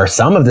people. There are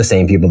some of the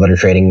same people that are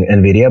trading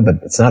NVIDIA,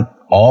 but it's not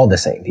all the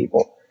same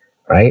people,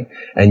 right?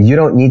 And you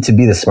don't need to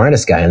be the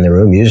smartest guy in the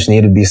room. You just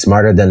need to be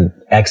smarter than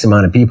X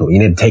amount of people. You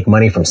need to take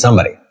money from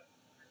somebody,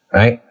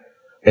 right?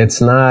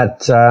 It's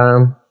not,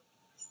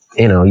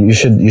 you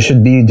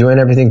should be doing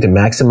everything to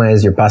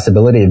maximize your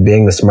possibility of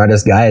being the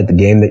smartest guy at the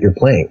game that you're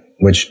playing,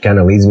 which kind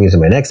of leads me to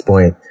my next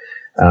point.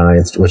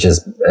 Which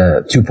is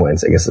 2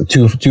 points, I guess, a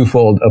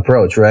twofold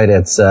approach, right?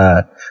 It's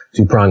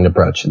two-pronged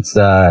approach. It's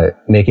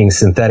making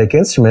synthetic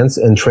instruments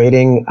and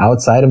trading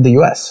outside of the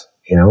U.S.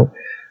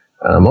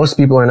 Most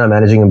people are not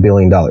managing $1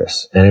 billion,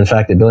 and in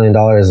fact, $1 billion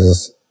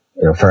is,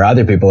 for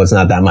other people, it's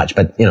not that much.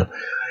 But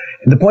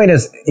the point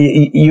is,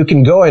 you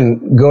can go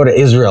to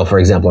Israel, for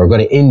example, or go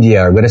to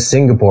India, or go to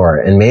Singapore,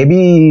 and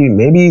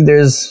maybe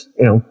there's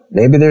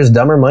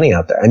dumber money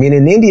out there. I mean,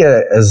 in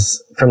India,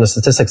 as from the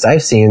statistics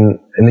I've seen,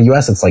 in the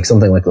US, it's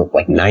something like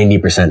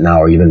 90% now,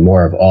 or even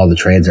more of all the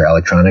trades are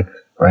electronic,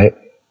 right?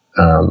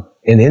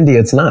 In India,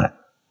 it's not.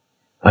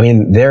 I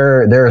mean,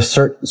 there are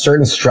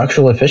certain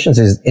structural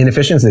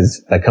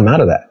inefficiencies that come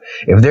out of that.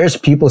 If there's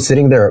people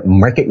sitting there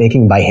market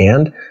making by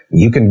hand,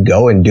 you can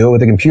go and do it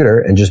with a computer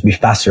and just be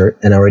faster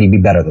and already be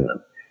better than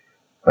them,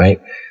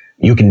 right?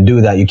 You can do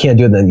that. You can't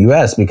do it in the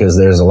US because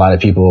there's a lot of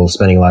people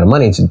spending a lot of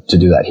money to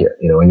do that here,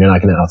 and you're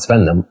not going to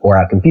outspend them or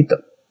outcompete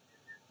them,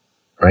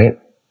 right?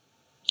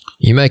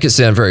 You make it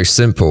sound very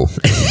simple.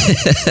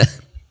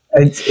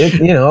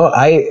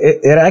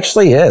 It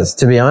actually is,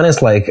 to be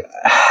honest.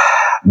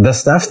 the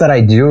stuff that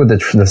I do,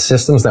 the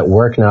systems that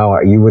work now,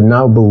 you would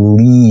not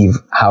believe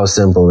how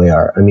simple they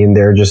are. I mean,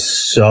 they're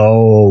just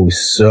so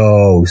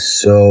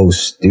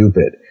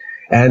stupid.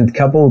 And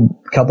couple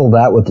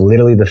that with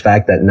literally the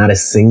fact that not a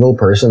single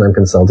person I'm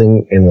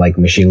consulting in like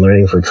machine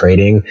learning for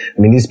trading.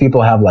 I mean, these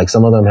people have like,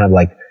 some of them have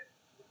like,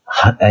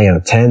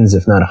 tens,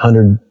 if not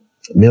 $100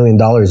 million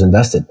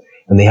invested,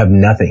 and they have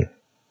nothing.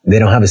 They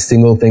don't have a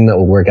single thing that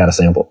will work out a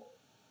sample.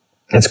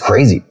 It's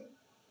crazy.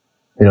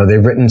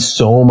 They've written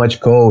so much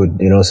code,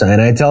 so,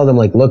 and I tell them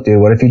like, look, dude,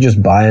 what if you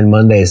just buy on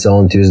Monday, sell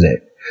on Tuesday?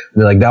 And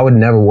they're like, that would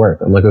never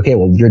work. I'm like, okay,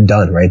 well, you're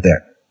done right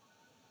there.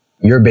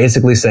 You're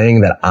basically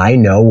saying that I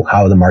know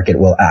how the market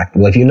will act.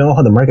 Well, if you know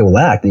how the market will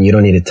act and you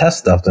don't need to test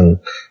stuff, then,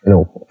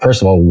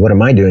 first of all, what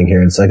am I doing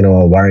here? And second of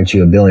all, why aren't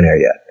you a billionaire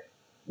yet?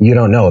 You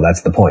don't know.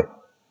 That's the point.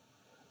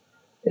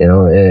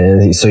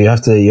 And so you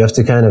have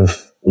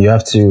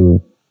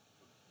to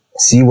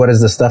see what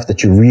is the stuff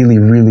that you really,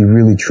 really,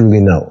 really, truly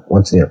know.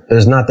 Once,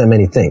 there's not that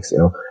many things,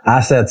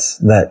 assets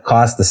that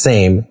cost the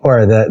same, or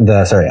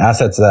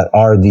assets that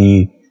are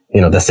the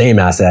same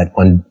asset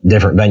on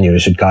different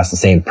venues should cost the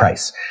same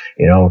price.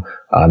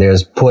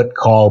 There's put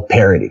call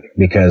parity,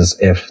 because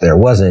if there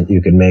wasn't,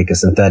 you could make a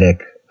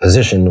synthetic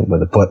position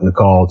with a put and a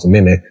call to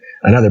mimic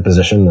another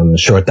position and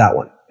short that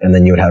one. And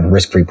then you would have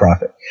risk-free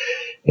profit,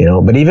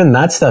 but even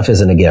that stuff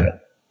isn't a given.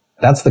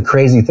 That's the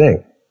crazy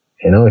thing.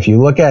 If you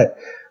look at,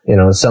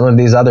 some of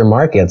these other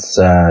markets,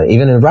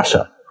 even in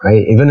Russia,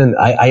 right?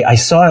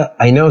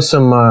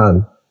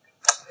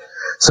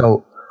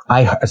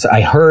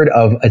 I heard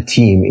of a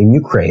team in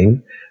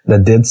Ukraine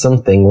that did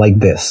something like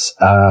this.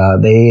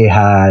 They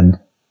had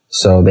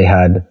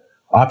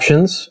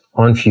options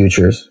on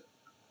futures,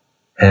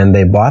 and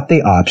they bought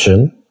the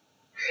option,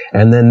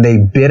 and then they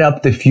bid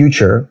up the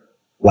future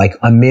like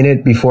a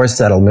minute before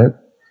settlement,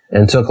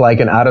 and took like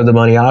an out of the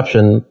money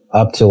option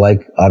up to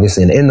like,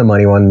 obviously an in the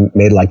money one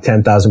made like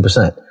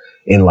 10,000%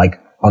 in like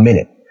a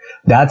minute.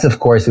 That's of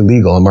course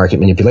illegal and market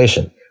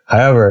manipulation.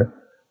 However,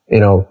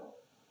 you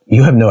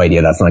have no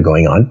idea that's not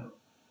going on.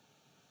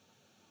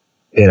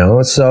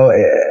 So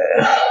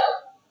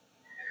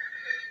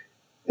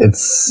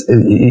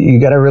you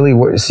got to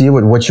really see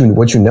what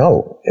you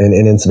know,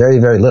 and it's very,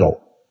 very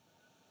little.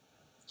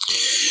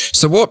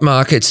 So what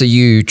markets are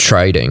you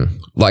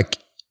trading? Like,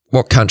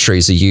 what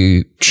countries are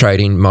you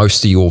trading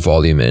most of your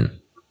volume in?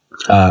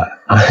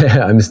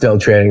 I'm still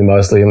trading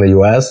mostly in the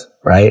US,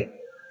 right?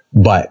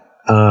 But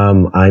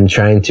I'm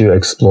trying to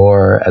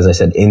explore, as I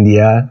said,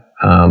 India.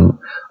 I'm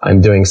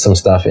doing some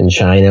stuff in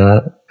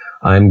China.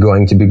 I'm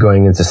going to be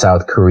going into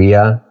South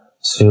Korea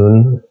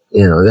soon.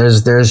 There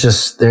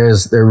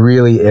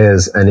really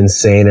is an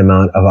insane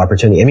amount of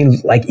opportunity. I mean,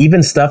 like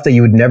even stuff that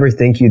you would never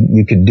think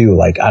you could do,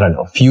 like, I don't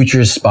know,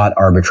 futures spot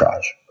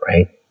arbitrage,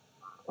 right?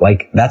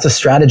 Like that's a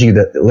strategy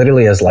that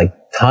literally has like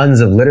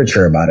tons of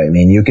literature about it. I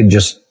mean, you could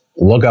just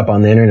look up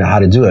on the internet how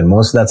to do it.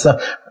 Most of that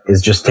stuff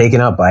is just taken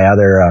up by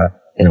other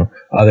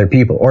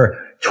people. Or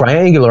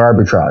triangular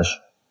arbitrage,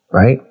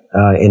 right?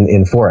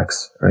 In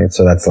Forex, right?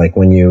 So that's like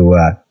when you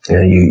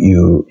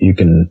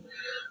can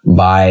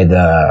buy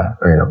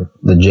the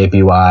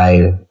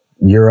JPY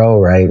euro,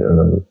 right? And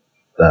then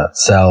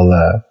sell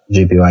the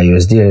JPY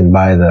USD and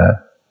buy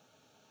the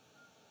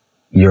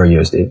Euro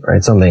USD,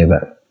 right? Something like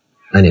that.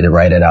 I need to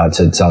write it out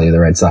to tell you the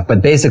right stuff.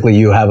 But basically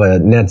you have a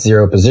net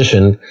zero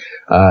position,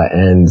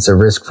 and it's a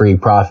risk-free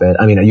profit.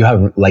 I mean, you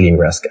have legging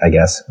risk, I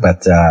guess,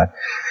 but,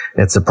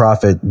 it's a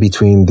profit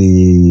between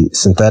the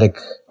synthetic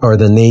or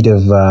the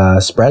native,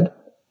 spread,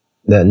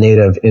 the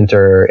native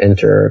inter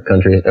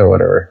country or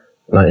whatever,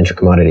 not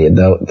inter-commodity,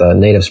 the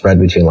native spread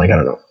between like, I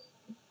don't know,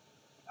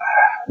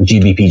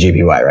 GBP,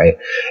 JPY, right?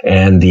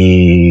 And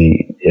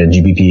the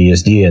GBP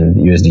USD and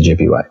USD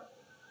JPY.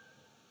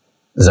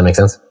 Does that make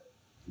sense?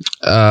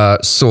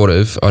 Sort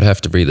of. I'd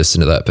have to re-listen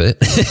to that bit.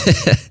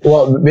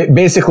 Well,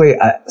 basically,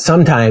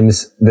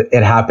 sometimes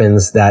it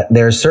happens that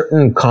there are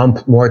certain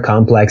more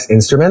complex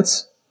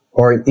instruments,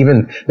 or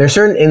even there are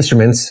certain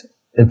instruments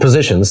and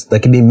positions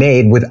that can be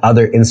made with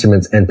other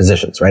instruments and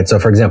positions, right? So,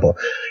 for example,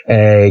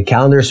 a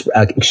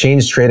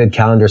exchange traded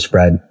calendar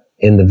spread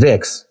in the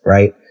VIX,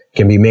 right,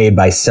 can be made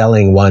by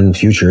selling one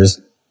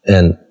futures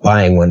and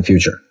buying one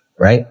future,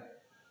 right?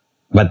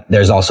 But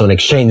there's also an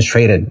exchange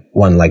traded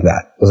one like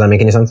that. Does that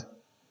make any sense?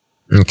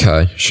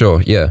 Okay,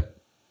 sure, yeah.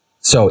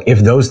 So if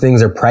those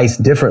things are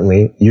priced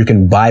differently, you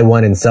can buy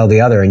one and sell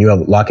the other, and you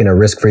lock in a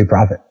risk-free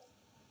profit.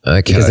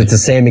 Okay. Because it's the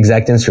same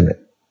exact instrument.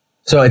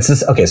 So it's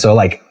this, okay, so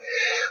like,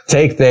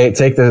 take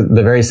the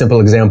very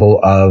simple example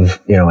of,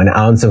 an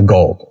ounce of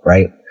gold,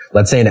 right?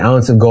 Let's say an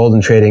ounce of gold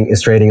is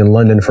trading in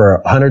London for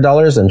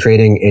 $100 and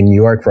trading in New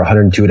York for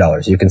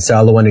 $102. You can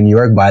sell the one in New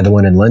York, buy the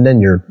one in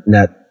London, you're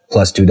net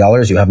plus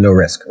 $2, you have no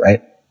risk,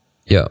 right?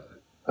 Yeah.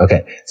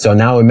 Okay. So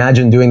now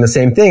imagine doing the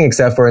same thing,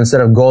 except for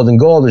instead of gold and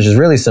gold, which is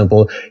really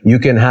simple, you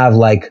can have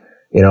like,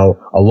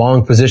 a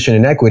long position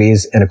in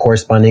equities and a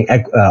corresponding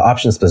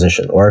options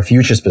position or a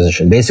futures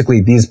position.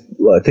 Basically, these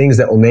things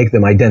that will make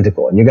them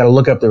identical. And you got to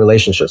look up the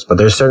relationships, but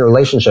there's certain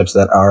relationships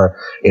that are,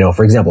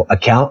 for example,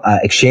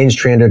 exchange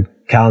traded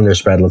calendar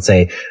spread, let's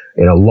say,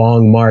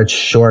 long March,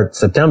 short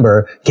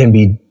September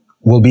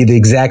will be the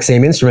exact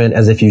same instrument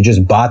as if you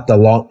just bought the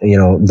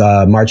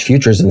March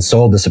futures and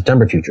sold the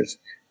September futures.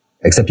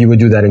 Except you would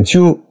do that in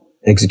 2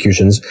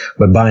 executions,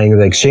 but buying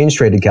the exchange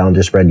traded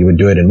calendar spread, you would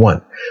do it in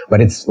 1.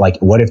 But it's like,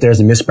 what if there's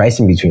a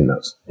mispricing between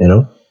those,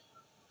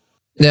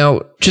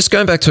 Now, just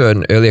going back to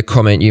an earlier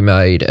comment you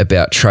made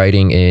about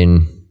trading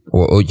in,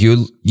 or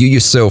you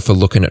yourself are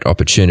looking at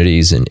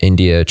opportunities in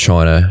India,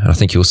 China, and I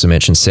think you also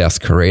mentioned South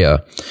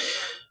Korea.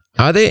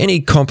 Are there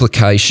any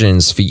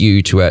complications for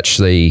you to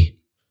actually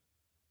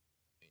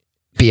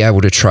be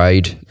able to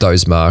trade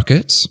those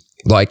markets?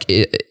 Like,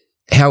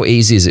 how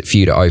easy is it for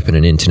you to open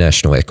an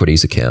international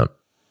equities account?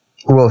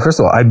 Well, first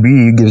of all,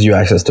 IB gives you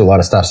access to a lot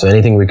of stuff. So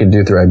anything we could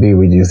do through IB,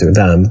 we do through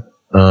them.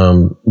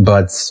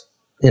 But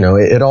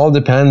it all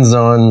depends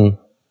on,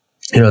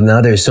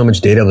 now there's so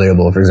much data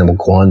available, for example,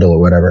 Quandl or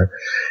whatever,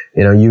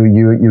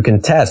 you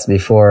can test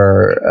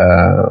before,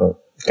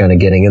 kind of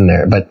getting in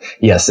there. But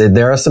yes,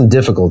 there are some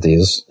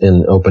difficulties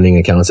in opening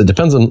accounts. It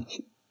depends on,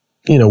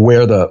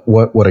 where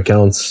what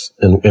accounts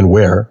and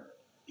where,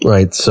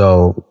 right?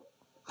 So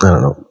I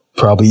don't know,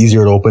 probably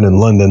easier to open in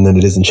London than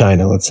it is in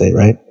China, let's say,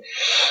 right?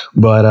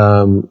 But,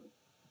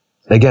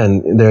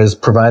 again, there's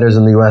providers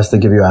in the US that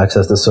give you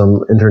access to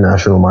some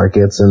international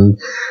markets, and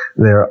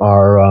there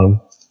are,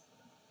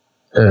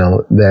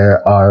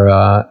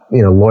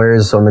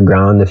 lawyers on the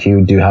ground if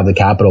you do have the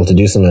capital to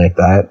do something like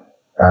that,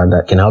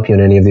 that can help you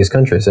in any of these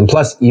countries. And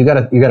plus, you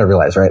gotta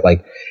realize, right?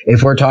 Like,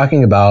 if we're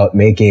talking about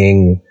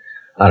making,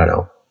 I don't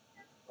know,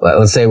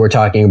 let's say we're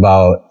talking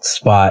about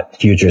spot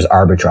futures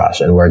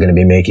arbitrage, and we're going to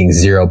be making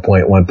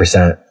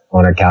 0.1%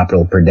 on our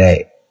capital per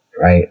day,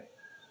 right?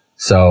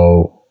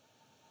 So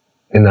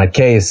in that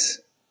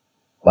case,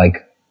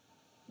 like,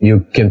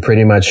 you can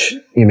pretty much,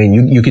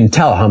 you can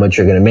tell how much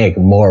you're going to make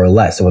more or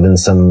less within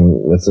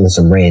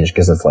some range,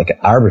 because it's like an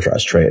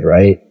arbitrage trade,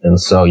 right? And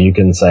so you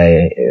can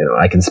say,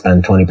 I can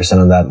spend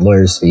 20% on that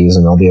lawyer's fees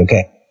and I'll be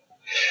okay.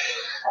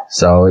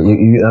 So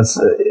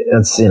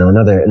that's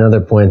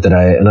another point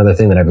another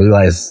thing that I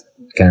realized,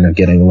 kind of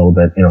getting a little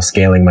bit,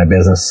 scaling my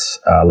business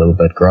a little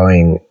bit,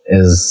 growing,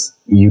 is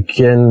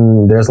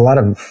there's a lot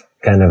of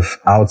kind of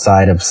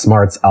outside of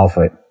smarts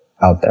alpha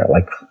out there.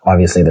 Like,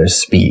 obviously there's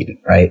speed,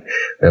 right?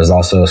 There's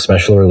also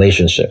special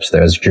relationships.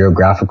 There's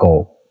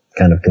geographical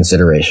kind of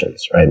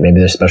considerations, right? Maybe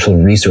there's special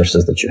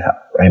resources that you have,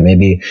 right?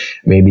 Maybe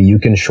you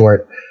can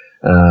short,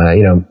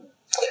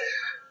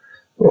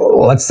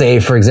 let's say,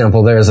 for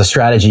example, there's a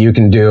strategy you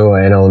can do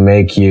and it'll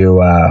make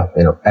you,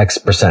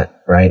 X%,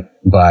 right?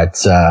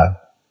 But,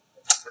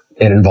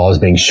 it involves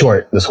being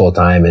short this whole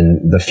time,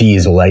 and the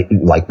fees will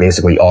like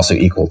basically also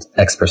equal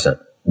X%.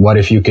 What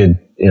if you could,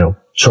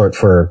 short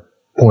for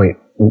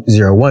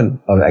 0.01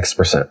 of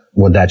X%?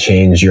 Would that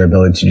change your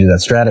ability to do that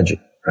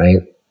strategy, right?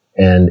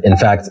 And in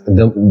fact,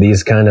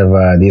 these kind of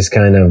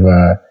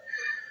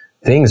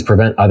things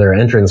prevent other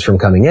entrants from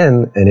coming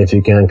in. And if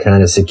you can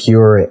kind of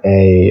secure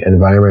a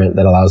environment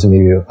that allows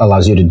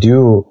you to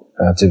do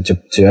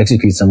to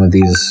execute some of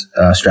these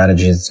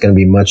strategies, it's going to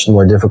be much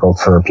more difficult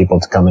for people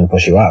to come and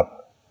push you out.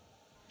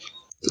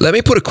 Let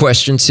me put a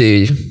question to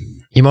you.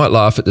 You might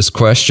laugh at this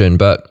question,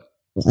 but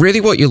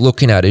really what you're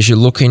looking at is you're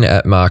looking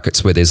at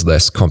markets where there's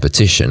less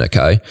competition,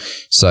 okay?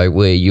 So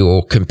where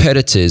your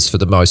competitors, for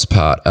the most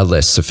part, are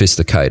less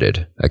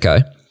sophisticated,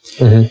 okay?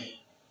 Mm-hmm.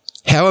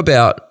 How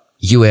about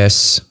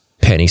US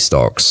penny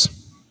stocks?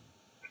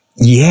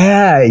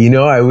 Yeah,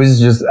 I was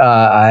just,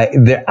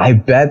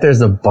 I bet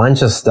there's a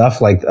bunch of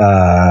stuff like,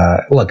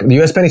 look,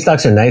 the US penny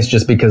stocks are nice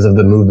just because of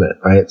the movement,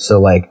 right?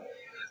 So like,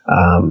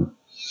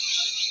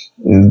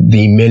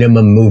 the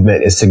minimum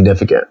movement is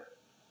significant,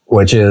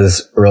 which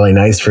is really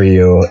nice for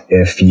you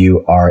if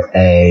you are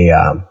a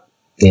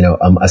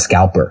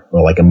scalper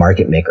or like a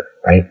market maker,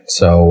 right?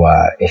 So,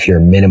 if your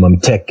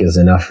minimum tick is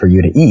enough for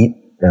you to eat,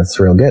 that's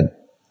real good,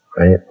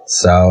 right?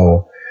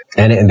 So,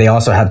 and they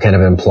also have kind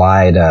of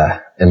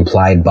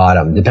implied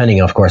bottom,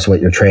 depending, of course,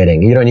 what you're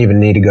trading. You don't even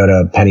need to go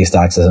to penny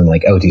stocks as in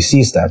like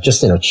OTC stuff,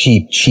 just,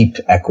 cheap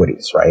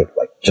equities, right?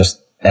 Like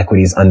just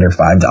equities under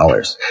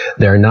 $5.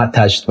 They're not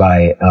touched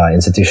by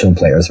institutional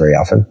players very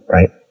often,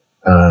 right?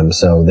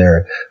 So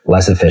they're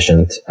less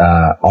efficient.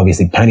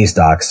 Obviously, penny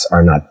stocks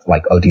are not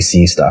like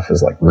OTC stuff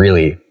is like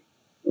really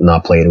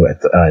not played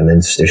with in the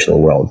institutional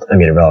world. I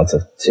mean,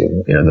 relative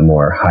to the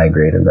more high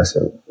grade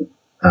investments.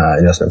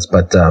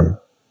 But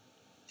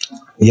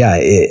yeah,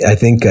 I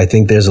think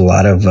there's a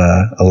lot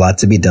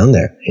to be done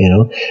there,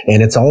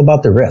 and it's all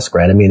about the risk,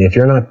 right? I mean, if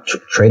you're not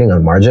trading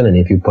on margin, and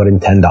if you put in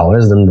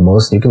 $10, then the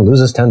most you can lose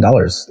is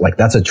 $10. Like,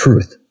 that's a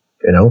truth,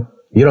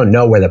 you don't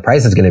know where the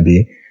price is going to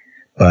be,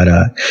 but,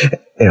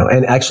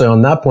 and actually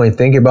on that point,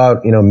 think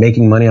about,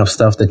 making money off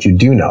stuff that you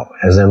do know,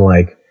 as in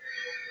like,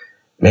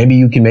 maybe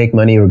you can make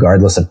money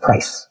regardless of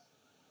price,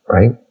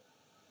 right?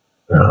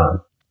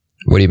 What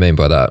do you mean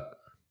by that?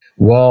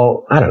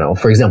 Well, I don't know.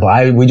 For example,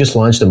 we just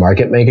launched a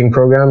market making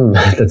program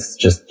that's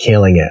just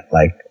killing it.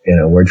 Like,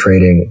 we're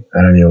trading,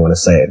 I don't even want to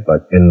say it,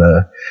 but in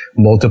the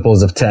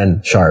multiples of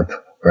 10 sharp,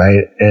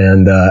 right?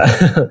 And,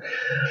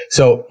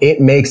 so it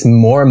makes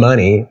more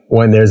money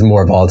when there's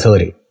more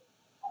volatility,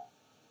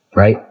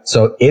 right?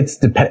 So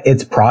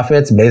its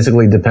profits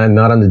basically depend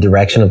not on the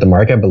direction of the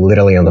market, but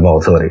literally on the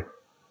volatility.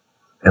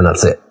 And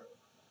that's it.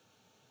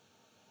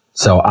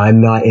 So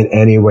I'm not in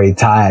any way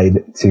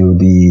tied to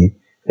the,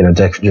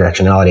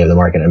 directionality of the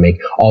market I make.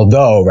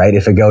 Although, right,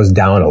 if it goes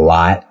down a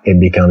lot, it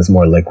becomes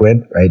more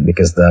liquid, right?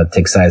 Because the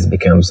tick size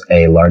becomes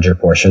a larger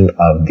portion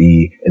of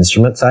the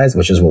instrument size,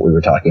 which is what we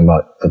were talking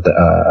about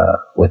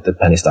with the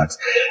penny stocks.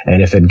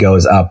 And if it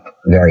goes up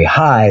very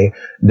high,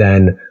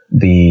 then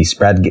the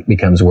spread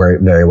becomes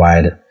very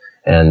wide.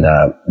 And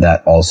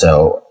that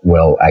also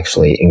will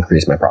actually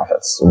increase my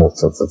profits.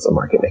 So it's a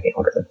market making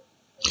algorithm.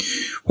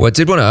 Well, I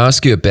did want to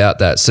ask you about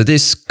that. So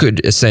this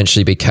could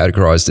essentially be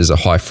categorized as a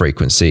high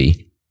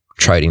frequency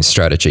trading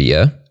strategy,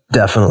 yeah?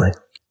 Definitely.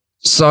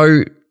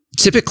 So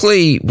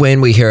typically when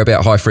we hear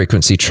about high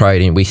frequency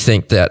trading, we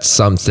think that's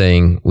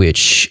something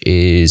which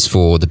is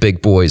for the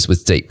big boys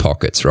with deep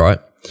pockets, right?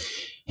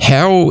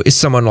 How is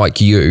someone like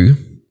you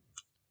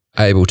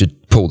able to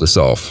pull this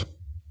off?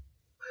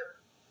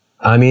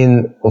 I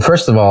mean, well,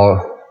 first of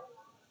all,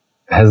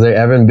 has there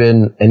ever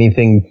been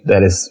anything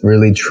that has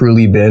really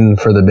truly been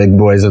for the big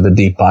boys with the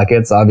deep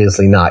pockets?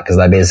 Obviously not, because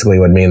that basically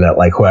would mean that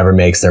like whoever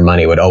makes their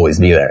money would always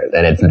be there.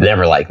 And it's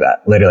never like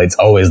that. Literally, it's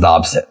always the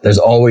opposite. There's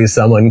always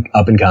someone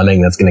up and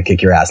coming that's going to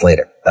kick your ass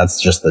later.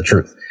 That's just the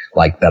truth.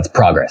 Like that's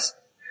progress,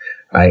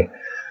 right?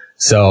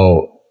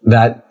 So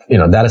that,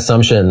 that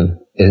assumption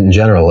in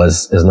general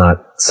is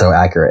not so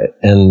accurate.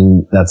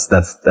 And that's,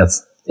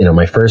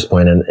 my first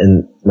point.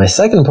 And my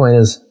second point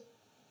is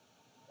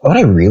what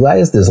I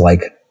realized is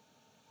like,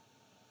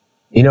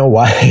 you know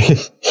why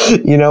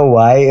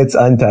it's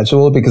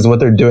untouchable? Because what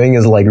they're doing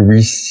is like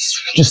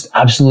just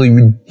absolutely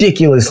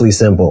ridiculously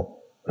simple.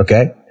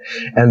 Okay.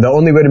 And the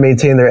only way to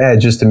maintain their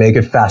edge is to make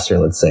it faster,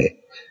 let's say.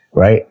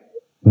 Right.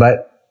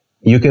 But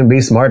you can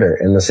be smarter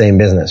in the same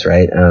business,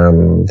 right?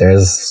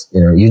 There's,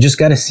 you just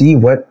got to see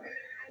what,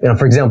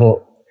 for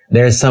example,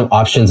 there's some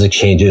options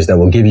exchanges that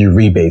will give you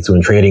rebates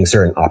when trading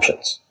certain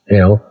options,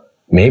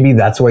 maybe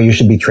that's where you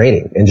should be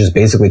trading and just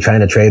basically trying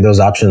to trade those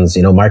options,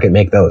 market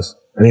make those.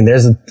 I mean,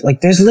 there's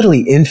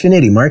literally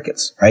infinity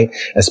markets, right?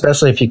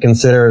 Especially if you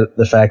consider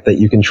the fact that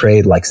you can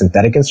trade like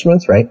synthetic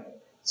instruments, right?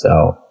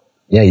 So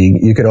yeah,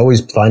 you could always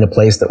find a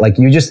place that like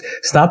you just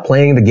stop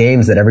playing the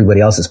games that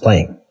everybody else is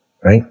playing,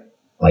 right?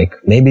 Like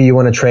maybe you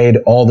want to trade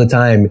all the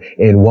time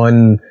in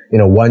one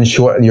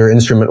short, your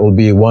instrument will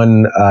be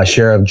one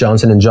share of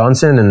Johnson &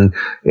 Johnson and,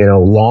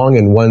 long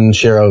and one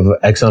share of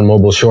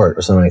ExxonMobil short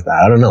or something like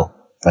that. I don't know,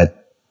 but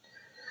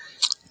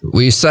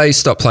well, you say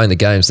stop playing the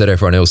games that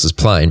everyone else is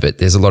playing, but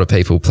there's a lot of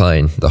people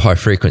playing the high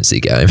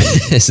frequency game,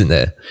 isn't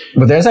there?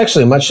 But there's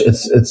actually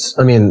there's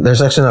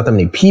actually not that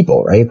many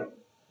people, right?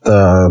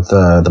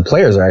 The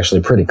players are actually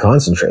pretty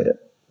concentrated.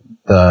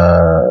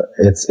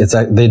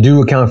 They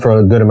do account for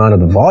a good amount of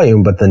the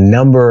volume, but the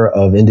number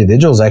of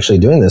individuals actually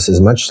doing this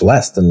is much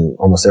less than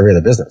almost every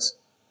other business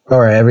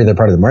or every other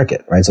part of the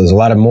market, right? So there's a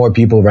lot of more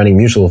people running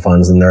mutual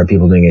funds than there are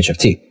people doing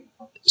HFT.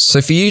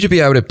 So for you to be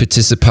able to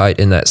participate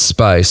in that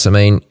space, I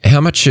mean, how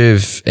much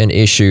of an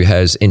issue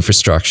has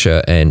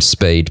infrastructure and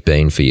speed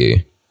been for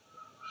you?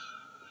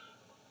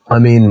 I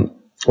mean,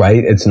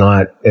 right? It's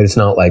not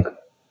like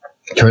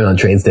turn on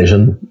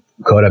TradeStation,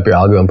 code up your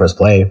algo and press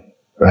play,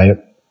 right?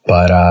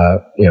 But,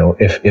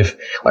 if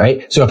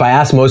right? So if I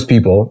ask most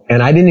people,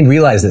 and I didn't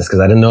realize this because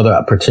I didn't know the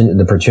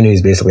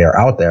opportunities basically are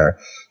out there,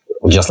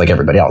 just like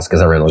everybody else, because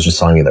everyone was just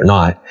telling me they're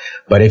not.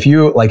 But if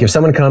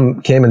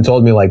someone came and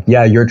told me like,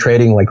 yeah, you're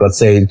trading like, let's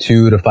say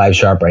 2 to 5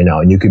 sharp right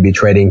now, and you could be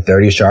trading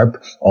 30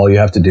 sharp, all you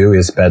have to do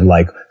is spend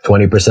like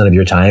 20% of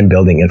your time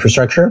building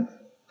infrastructure,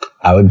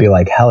 I would be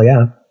like, hell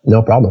yeah,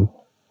 no problem.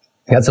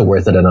 That's a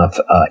worth it enough,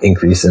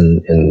 increase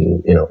in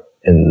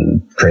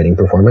trading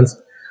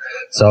performance.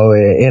 So,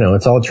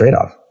 it's all a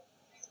trade-off.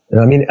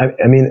 Let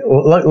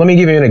me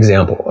give you an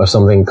example of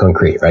something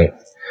concrete, right?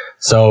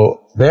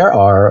 So there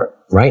are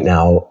right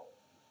now,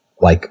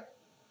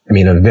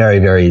 a very,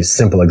 very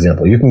simple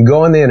example. You can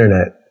go on the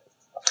internet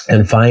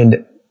and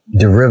find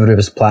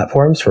derivatives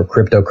platforms for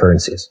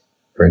cryptocurrencies,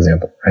 for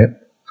example, right?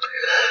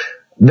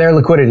 Their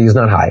liquidity is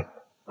not high.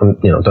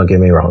 Don't get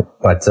me wrong.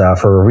 But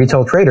for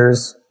retail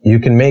traders, you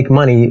can make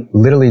money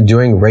literally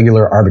doing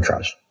regular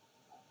arbitrage.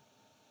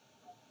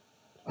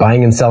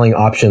 Buying and selling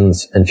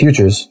options and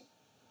futures,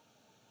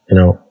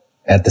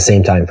 at the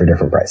same time for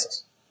different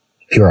prices.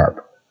 Pure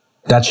arb.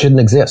 That shouldn't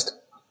exist.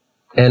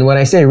 And when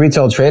I say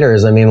retail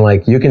traders, I mean,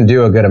 like, you can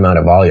do a good amount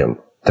of volume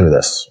through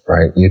this,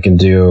 right? You can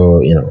do,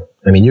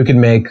 you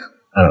can make,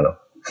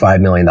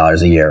 $5 million a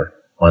year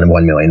on a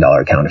 $1 million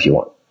account if you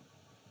want.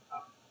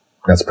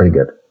 That's pretty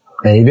good.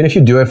 And even if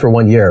you do it for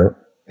 1 year,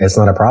 it's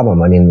not a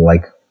problem. I mean,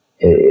 like,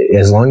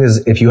 as long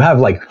as, if you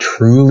have like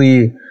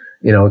truly,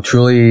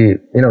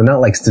 not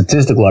like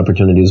statistical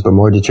opportunities, but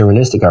more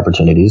deterministic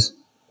opportunities,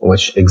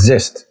 which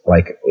exist.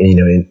 Like,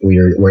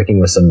 we're working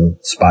with some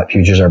spot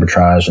futures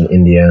arbitrage in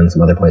India and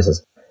some other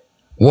places.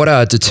 What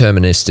are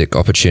deterministic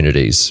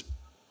opportunities?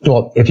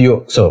 Well,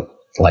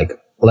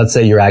 let's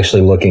say you're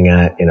actually looking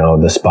at,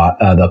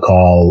 the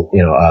call,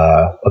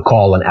 a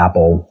call on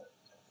Apple,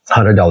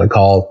 $100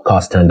 call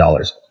costs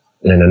 $10.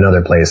 And in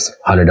another place,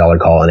 $100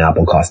 call on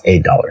Apple costs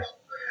 $8.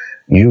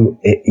 And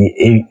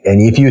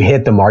if you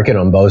hit the market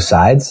on both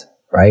sides,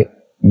 right,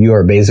 you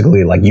are basically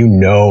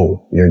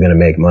you're going to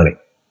make money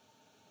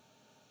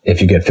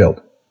if you get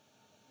filled.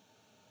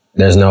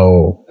 That's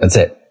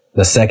it.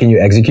 The second you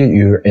execute,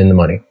 you're in the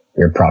money.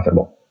 You're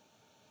profitable.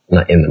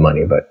 Not in the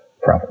money, but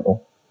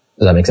profitable.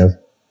 Does that make sense?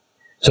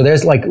 So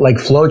there's like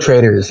flow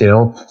traders,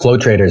 flow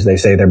traders, they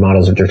say their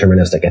models are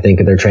deterministic. I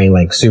think they're trading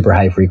like super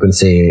high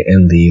frequency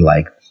in the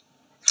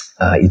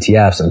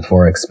ETFs and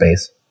Forex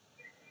space.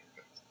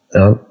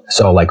 So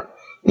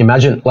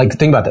imagine,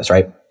 think about this,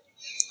 right?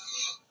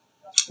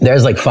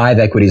 There's 5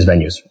 equities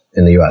venues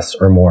in the US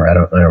or more. I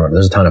don't remember.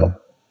 There's a ton of them.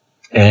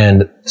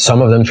 And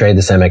some of them trade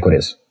the same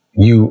equities.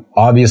 You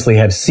obviously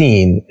have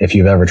seen, if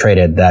you've ever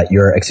traded, that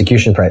your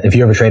execution price, if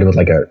you ever traded with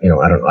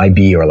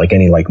IB or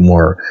any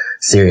more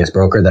serious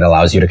broker that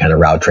allows you to kind of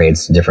route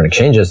trades to different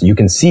exchanges, you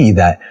can see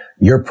that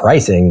your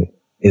pricing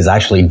is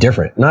actually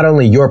different. Not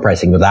only your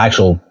pricing, but the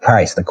actual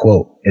price, the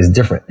quote, is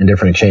different in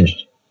different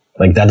exchanges.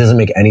 That doesn't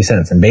make any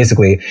sense. And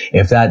basically,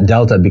 if that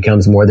delta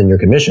becomes more than your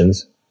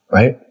commissions,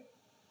 right,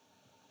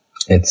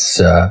 it's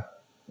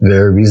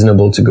very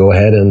reasonable to go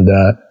ahead and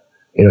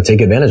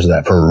take advantage of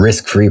that for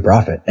risk-free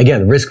profit.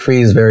 Again,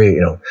 risk-free is very,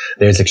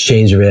 there's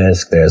exchange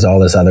risk, there's all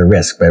this other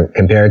risk, but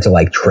compared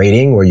to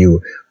trading where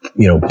you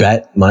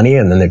bet money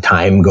and then the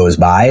time goes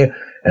by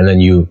and then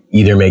you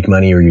either make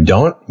money or you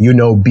don't,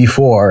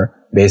 before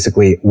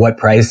basically what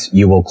price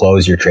you will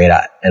close your trade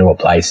at and what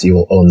price you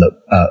will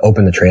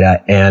open the trade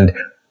at and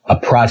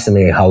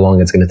approximately how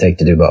long it's going to take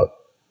to do both.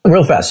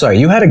 Real fast. Sorry.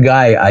 You had a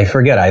guy, I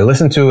forget, I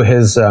listened to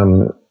his,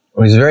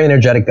 he's a very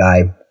energetic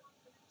guy.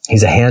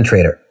 He's a hand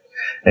trader.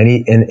 And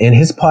in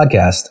his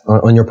podcast,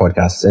 on your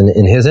podcast,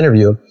 in his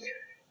interview,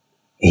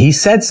 he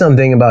said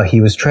something about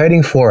he was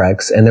trading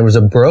Forex and there was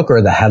a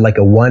broker that had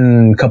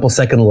a couple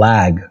second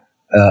lag,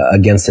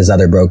 against his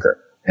other broker.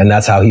 And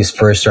that's how he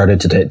first started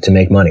to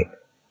make money.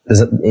 You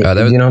know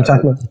what I'm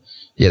talking about?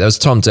 Yeah, that was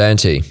Tom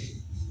Dante.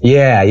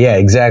 Yeah,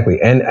 exactly.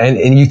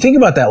 And you think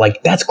about that,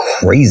 that's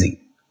crazy.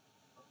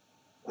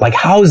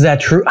 How is that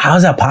true? How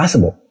is that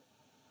possible?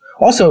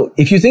 Also,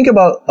 if you think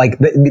about,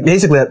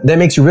 basically that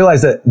makes you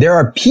realize that there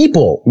are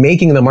people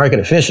making the market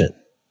efficient.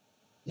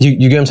 You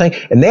get what I'm saying?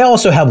 And they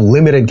also have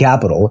limited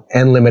capital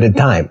and limited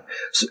time.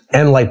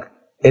 And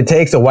it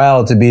takes a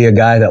while to be a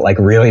guy that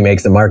really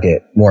makes the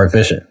market more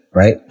efficient,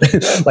 right?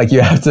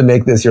 You have to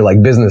make this your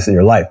business in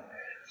your life.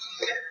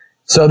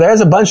 So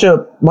there's a bunch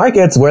of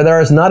markets where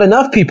there's not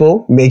enough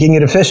people making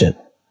it efficient,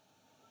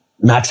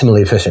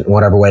 maximally efficient,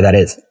 whatever way that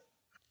is.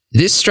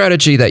 This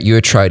strategy that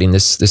you're trading,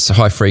 this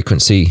high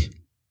frequency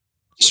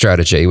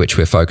strategy, which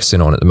we're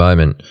focusing on at the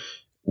moment,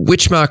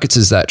 which markets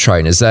is that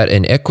trading? Is that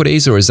in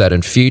equities or is that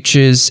in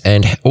futures?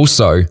 And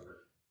also,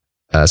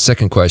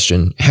 second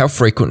question, how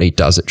frequently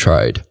does it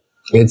trade?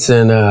 It's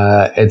in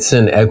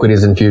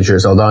equities and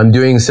futures. Although I'm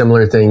doing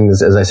similar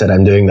things, as I said,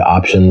 I'm doing the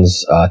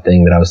options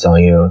thing that I was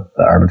telling you,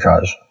 the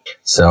arbitrage.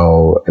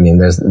 So,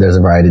 there's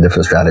a variety of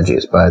different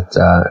strategies, but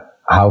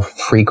how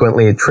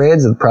frequently it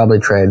trades? It probably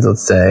trades,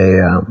 let's say,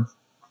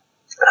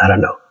 I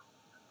don't know,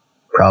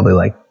 probably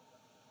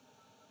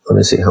let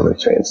me see how many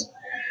trades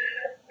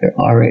there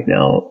are right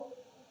now.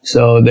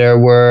 So there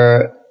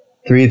were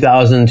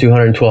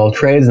 3,212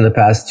 trades in the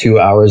past 2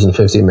 hours and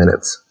 50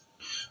 minutes.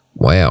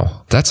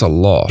 Wow, that's a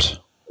lot.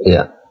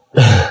 Yeah.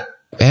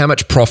 How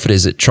much profit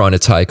is it trying to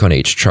take on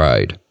each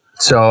trade?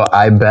 So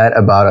I bet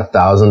about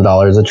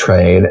 $1,000 a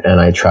trade, and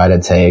I try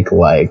to take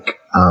I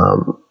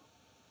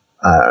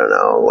don't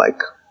know,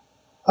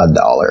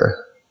 $1.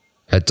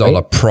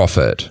 $1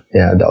 profit.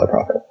 Yeah, $1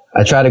 profit.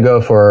 I try to go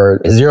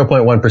for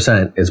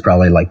 0.1% is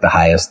probably the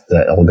highest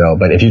that it'll go.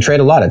 But if you trade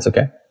a lot, it's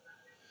okay.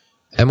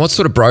 And what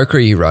sort of broker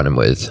are you running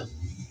with?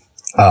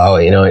 Oh,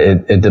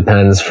 it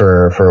depends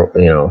for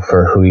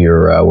who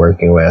you're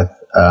working with,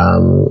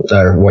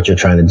 or what you're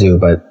trying to do.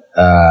 But,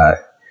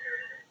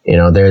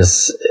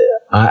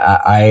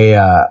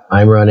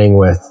 I'm running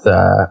with,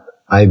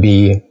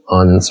 IB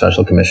on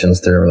special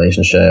commissions through a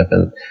relationship.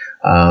 And,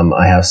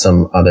 I have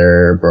some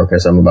other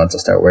brokers I'm about to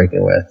start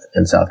working with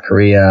in South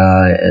Korea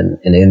and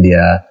in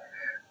India,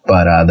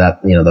 but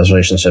those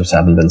relationships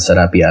haven't been set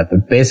up yet.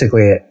 But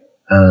basically,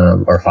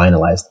 or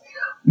finalized.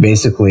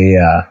 Basically,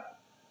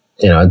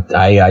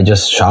 I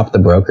just shop the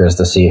brokers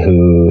to see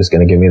who's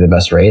going to give me the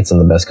best rates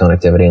and the best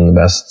connectivity and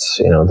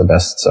the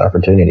best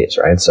opportunities,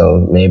 right?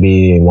 So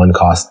maybe one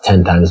costs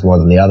 10 times more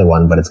than the other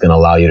one, but it's going to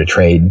allow you to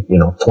trade,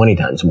 20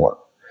 times more.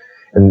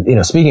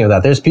 And, speaking of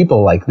that, there's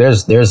people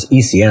there's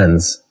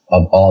ECNs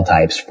of all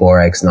types,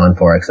 Forex,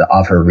 non-Forex, that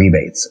offer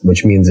rebates,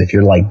 which means if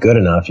you're good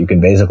enough, you can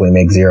basically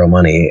make zero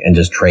money and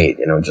just trade,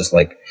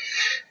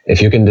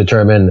 if you can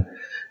determine,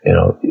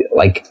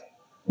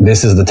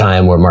 this is the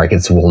time where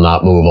markets will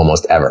not move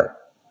almost ever,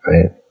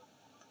 right?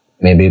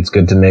 Maybe it's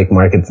good to make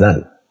markets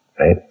then,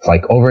 right?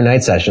 Like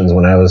overnight sessions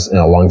when I was,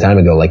 a long time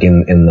ago, like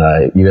in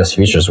the US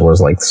futures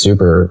was like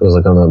it was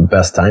like one of the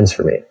best times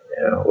for me,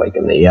 like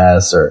in the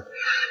ES or,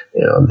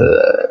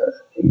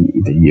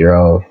 the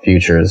Euro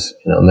futures,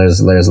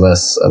 there's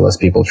less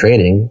people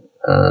trading.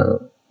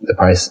 The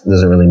price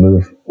doesn't really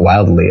move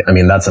wildly. I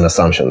mean, that's an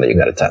assumption that you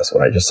got to test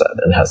what I just said,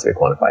 and it has to be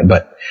quantified.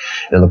 But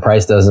the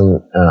price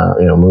doesn't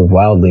move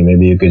wildly.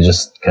 Maybe you could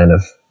just kind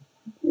of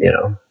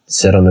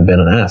sit on the bid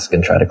and ask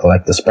and try to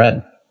collect the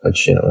spread,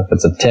 which if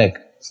it's a tick,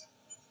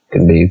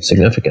 can be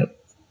significant.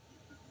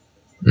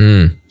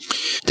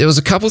 There was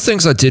a couple of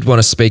things I did want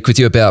to speak with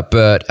you about,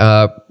 but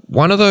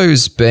one of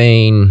those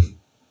being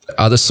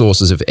other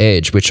sources of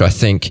edge, which I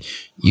think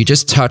you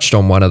just touched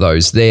on one of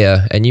those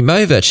there, and you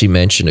may have actually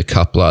mentioned a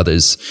couple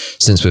others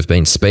since we've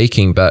been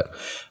speaking, but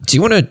do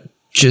you want to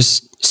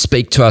just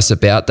speak to us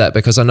about that?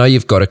 Because I know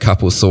you've got a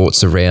couple of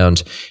thoughts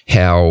around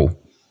how,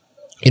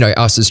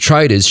 us as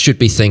traders should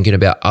be thinking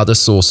about other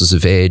sources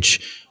of edge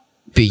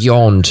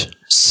beyond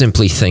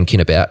simply thinking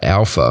about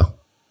alpha.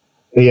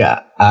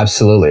 Yeah,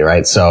 absolutely.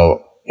 Right.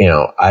 So,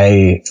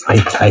 I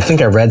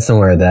think I read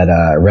somewhere that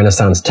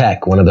Renaissance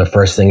Tech, one of the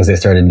first things they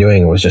started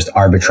doing was just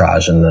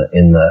arbitrage in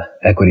the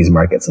equities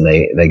markets, and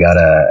they got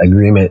a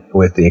agreement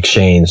with the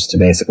exchange to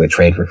basically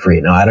trade for free.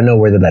 Now, I don't know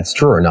whether that's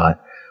true or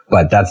not,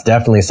 but that's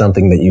definitely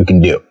something that you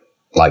can do,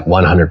 like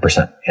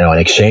 100%. An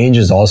exchange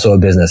is also a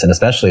business, and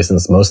especially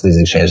since most of these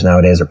exchanges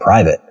nowadays are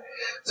private,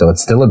 so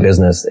it's still a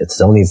business. It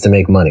still needs to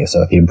make money.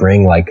 So if you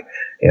bring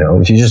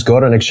if you just go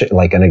to an exchange,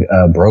 like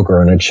a broker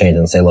or an exchange,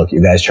 and say, look,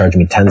 you guys charge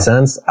me 10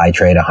 cents. I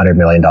trade $100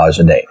 million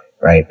a day,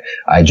 right?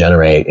 I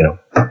generate,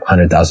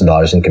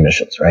 $100,000 in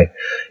commissions, right?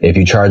 If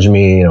you charge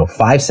me,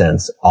 5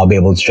 cents, I'll be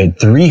able to trade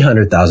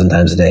 300,000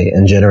 times a day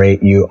and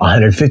generate you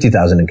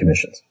 150,000 in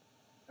commissions,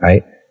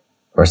 right?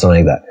 Or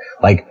something like that.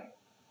 Like,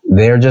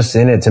 they're just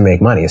in it to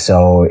make money.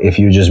 So if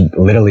you just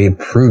literally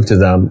prove to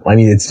them, I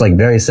mean, it's like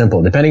very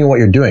simple, depending on what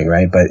you're doing,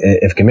 right? But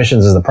if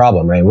commissions is the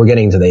problem, right? We're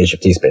getting into the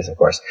HFT space, of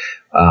course.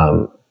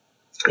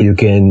 You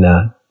can,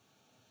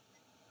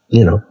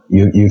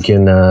 you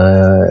can,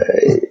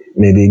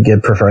 maybe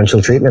get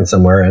preferential treatment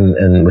somewhere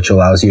and which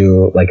allows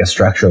you like a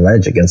structural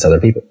edge against other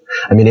people.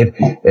 I mean,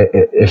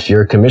 if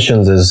your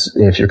commissions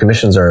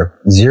are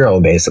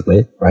zero,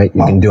 basically, right?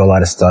 You can do a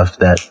lot of stuff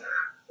that,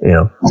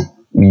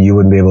 you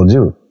wouldn't be able to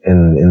do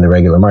in the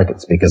regular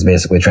markets, because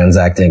basically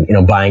transacting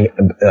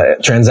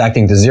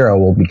to zero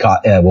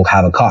will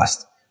have a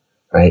cost,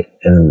 right?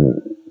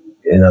 And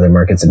in other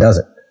markets, it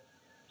doesn't.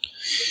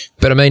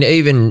 But I mean,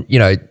 even,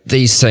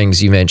 these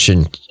things you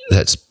mentioned,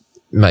 that's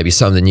maybe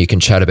something you can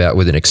chat about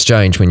with an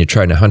exchange when you're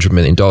trading $100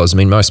 million. I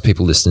mean, most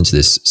people listening to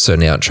this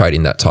certainly aren't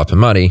trading that type of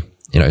money.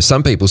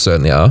 Some people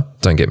certainly are,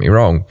 don't get me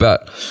wrong,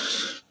 but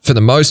for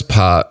the most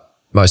part,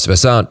 most of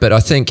us aren't. But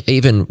I think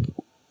even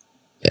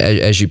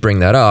as you bring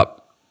that up,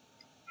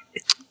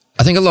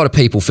 I think a lot of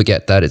people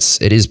forget that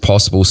it is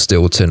possible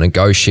still to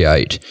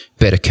negotiate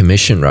better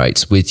commission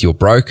rates with your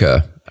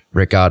broker,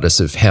 regardless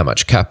of how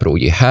much capital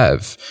you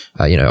have.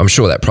 I'm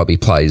sure that probably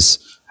plays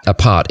a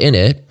part in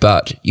it,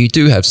 but you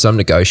do have some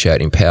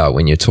negotiating power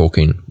when you're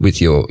talking with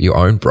your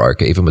own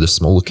broker, even with a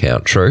small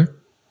account. True?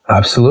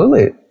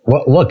 Absolutely.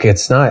 Well, look,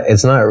 it's not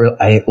real.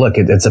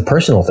 It's a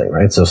personal thing,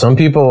 right? So some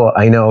people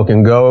I know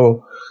can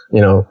go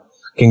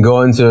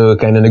into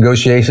kind of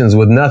negotiations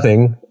with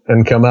nothing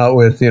and come out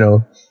with,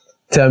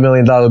 $10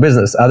 million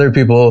business. Other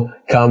people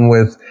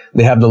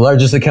they have the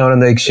largest account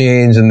on the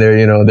exchange, and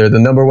they're the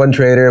number one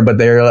trader, but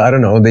they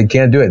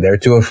can't do it. They're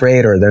too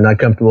afraid, or they're not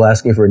comfortable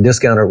asking for a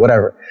discount or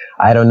whatever.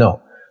 I don't know.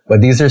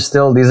 But these are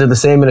the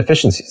same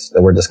inefficiencies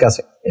that we're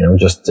discussing,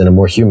 just in a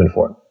more human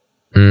form.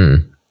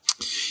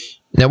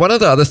 Now, one of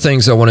the other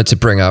things I wanted to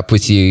bring up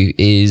with you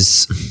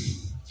is,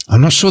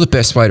 I'm not sure the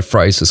best way to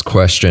phrase this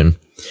question,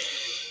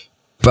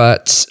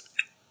 but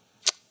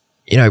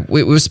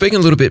we were speaking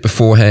a little bit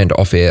beforehand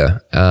off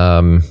air.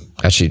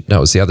 Actually, no,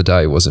 it was the other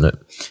day, wasn't it?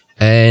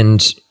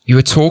 And you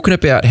were talking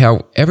about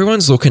how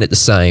everyone's looking at the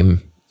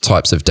same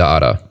types of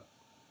data.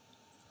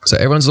 So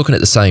everyone's looking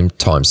at the same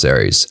time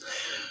series.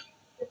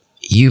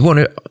 You want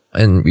to,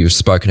 and we've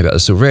spoken about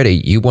this already,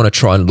 you want to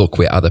try and look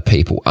where other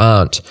people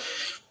aren't.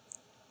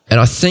 And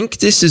I think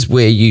this is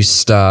where you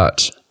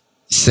start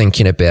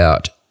thinking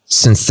about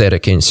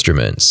synthetic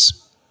instruments.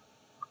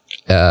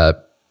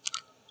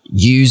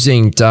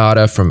 Using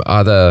data from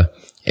other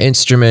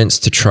instruments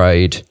to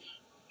trade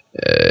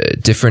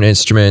different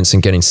instruments,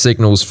 and getting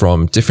signals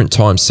from different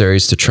time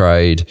series to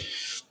trade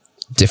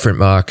different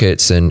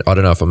markets. And I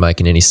don't know if I'm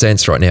making any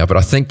sense right now, but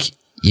I think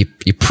you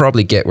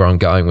probably get where I'm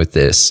going with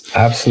this.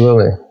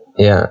 Absolutely.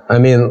 Yeah. I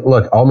mean,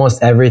 look,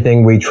 almost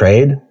everything we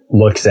trade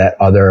looks at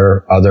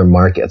other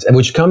markets, and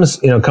which comes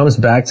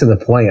back to the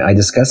point. I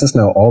discuss this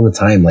now all the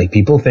time. Like,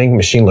 people think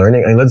machine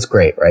learning, I mean, that's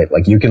great, right?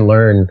 Like, you can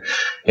learn,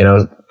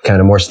 kind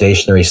of more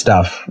stationary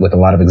stuff with a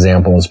lot of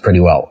examples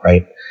pretty well,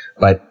 right?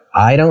 But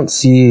I don't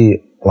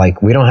see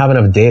Like, we don't have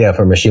enough data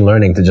for machine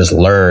learning to just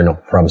learn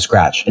from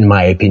scratch, in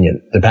my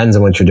opinion. Depends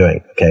on what you're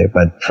doing. Okay.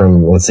 But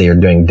let's say you're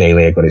doing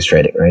daily equities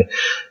trading, right?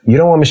 You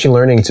don't want machine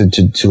learning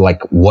to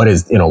like,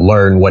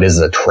 learn what is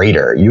a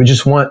trader. You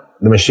just want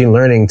the machine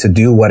learning to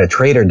do what a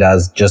trader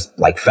does, just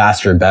like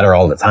faster, better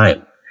all the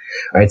time.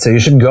 Right. So you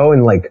should go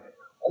and like,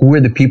 who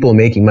are the people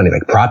making money?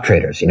 Like prop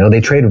traders,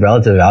 they trade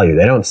relative value.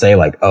 They don't say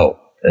like,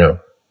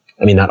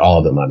 not all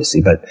of them, obviously,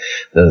 but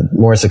the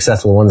more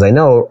successful ones I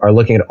know are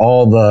looking at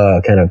all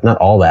the kind of, not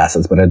all the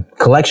assets, but a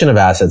collection of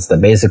assets that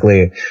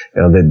basically,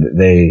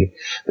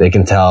 they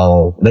can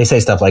tell, they say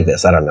stuff like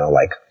this. I don't know,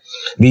 like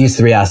these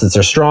 3 assets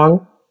are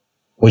strong,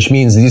 which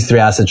means these 3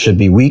 assets should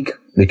be weak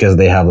because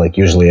they have like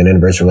usually an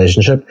inverse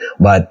relationship.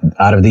 But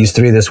out of these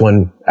 3, this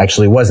one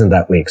actually wasn't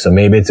that weak. So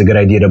maybe it's a good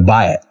idea to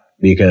buy it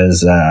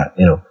because,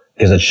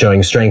 because it's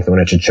showing strength when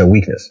it should show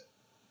weakness.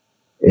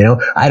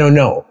 I don't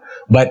know.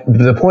 But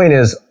the point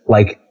is,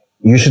 like,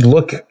 you should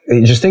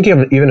just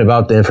thinking even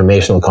about the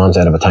informational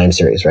content of a time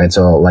series, right?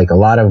 So, like, a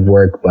lot of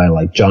work by,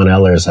 like, John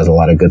Ehlers has a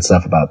lot of good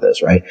stuff about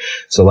this, right?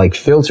 So, like,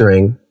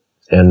 filtering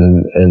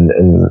and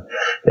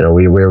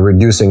we're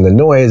reducing the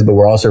noise, but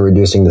we're also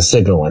reducing the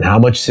signal. And how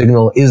much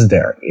signal is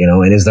there,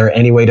 and is there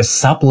any way to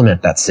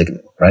supplement that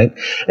signal, right?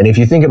 And if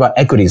you think about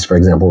equities, for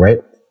example, right?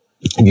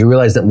 If you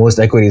realize that most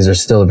equities are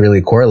still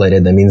really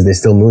correlated, that means they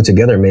still move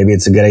together. Maybe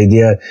it's a good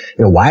idea,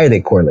 why are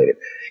they correlated?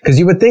 Because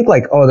you would think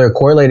like, oh, they're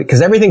correlated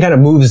because everything kind of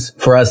moves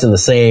for us in the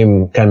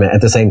same kind of at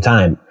the same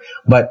time.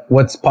 But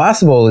what's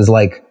possible is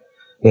like,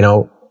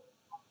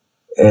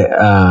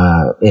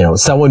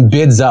 someone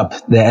bids up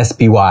the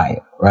SPY,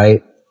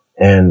 right?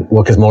 And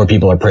because more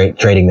people are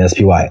trading the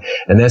SPY,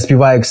 and the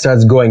SPY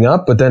starts going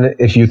up. But then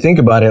if you think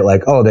about it,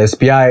 like, oh, the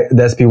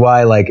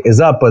SPY like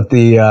is up, but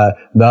the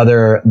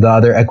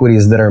other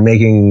equities that are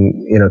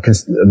making,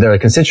 they're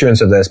constituents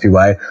of the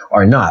SPY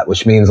are not,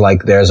 which means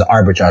like there's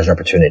arbitrage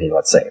opportunity,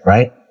 let's say,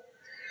 right?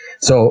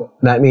 So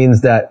that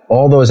means that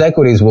all those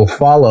equities will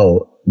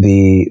follow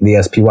the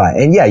SPY.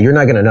 And yeah, you're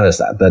not going to notice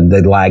that.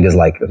 The lag is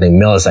like, I think,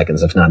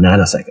 milliseconds, if not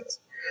nanoseconds.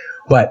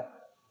 But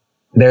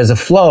there's a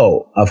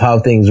flow of how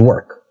things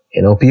work.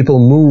 People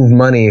move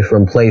money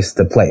from place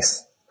to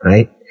place,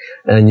 right?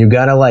 And you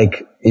can't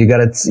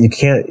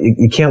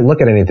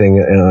look at anything,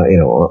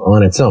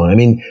 on its own. I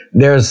mean,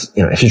 there's,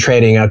 if you're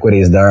trading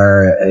equities,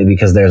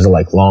 because there's a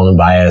like long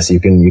bias,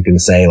 you can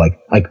say like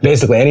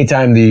basically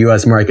anytime the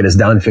US market is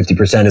down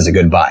 50% is a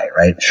good buy,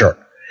 right? Sure.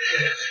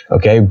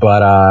 Okay.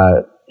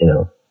 But,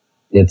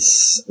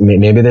 it's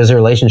maybe there's a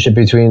relationship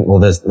between,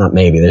 there's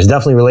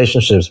definitely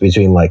relationships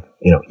between like,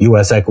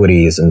 US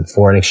equities and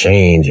foreign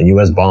exchange and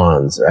US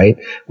bonds, right?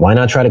 Why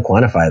not try to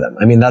quantify them?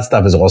 I mean, that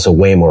stuff is also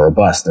way more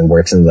robust and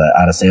works in the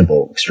out of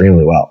sample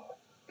extremely well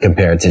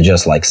compared to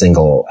just like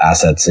single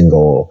asset,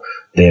 single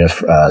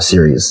data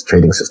series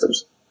trading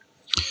systems.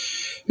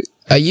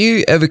 Are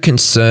you ever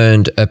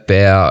concerned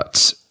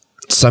about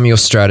some of your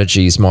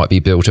strategies might be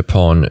built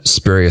upon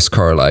spurious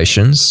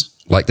correlations?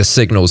 Like the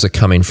signals are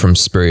coming from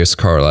spurious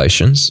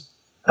correlations?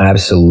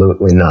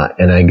 Absolutely not.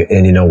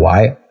 And you know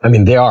why? I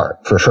mean, they are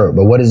for sure.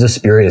 But what is a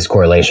spurious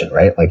correlation,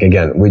 right? Like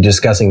again, we're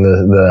discussing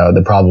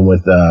the problem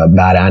with the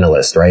bad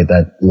analyst, right?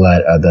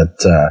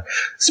 That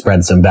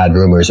spread some bad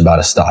rumors about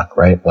a stock,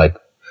 right? Like,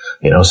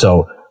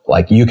 so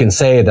like you can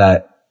say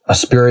that a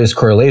spurious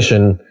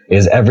correlation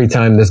is every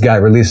time this guy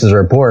releases a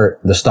report,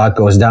 the stock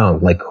goes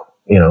down, like,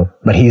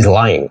 but he's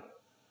lying.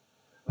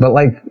 But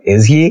like,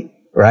 is he?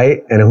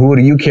 Right? And who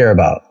do you care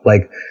about?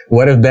 Like,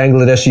 what if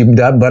Bangladeshi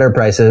butter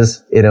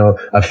prices,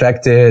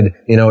 affected,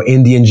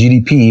 Indian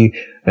GDP,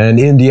 and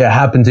India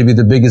happened to be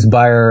the biggest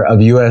buyer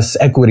of US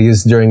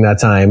equities during that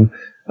time?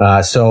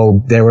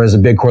 So there was a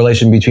big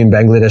correlation between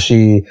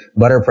Bangladeshi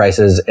butter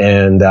prices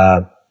and,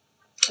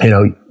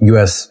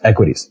 US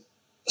equities.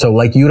 So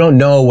like, you don't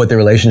know what the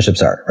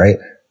relationships are, right?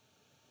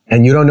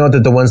 And you don't know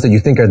that the ones that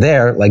you think are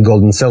there, like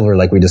gold and silver,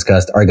 like we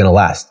discussed, are going to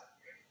last.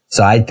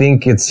 So I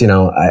think it's,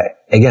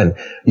 again,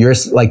 you're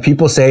like,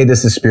 people say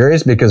this is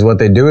spurious because what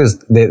they do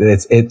is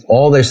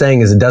all they're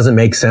saying is it doesn't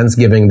make sense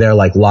given their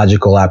like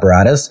logical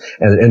apparatus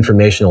and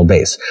informational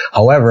base.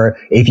 However,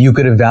 if you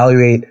could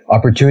evaluate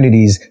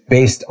opportunities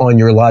based on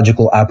your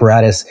logical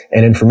apparatus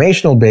and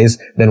informational base,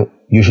 then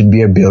you should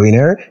be a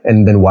billionaire.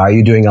 And then why are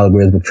you doing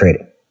algorithmic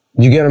trading?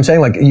 You get what I'm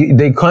saying? Like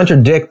they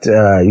contradict,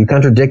 you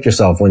contradict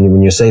yourself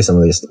when you say some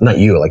of these, not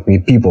you, like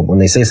people, when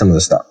they say some of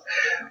this stuff,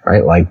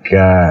 right? Like,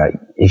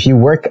 if you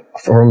work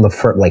from the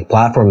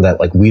platform that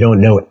like we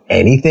don't know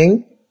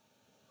anything,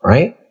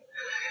 right?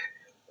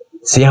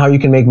 See how you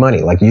can make money.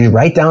 Like you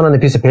write down on a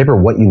piece of paper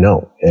what you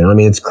know. And I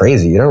mean, it's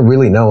crazy. You don't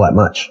really know that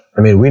much.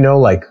 I mean, we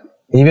know like,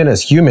 even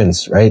as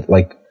humans, right?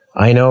 Like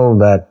I know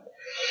that,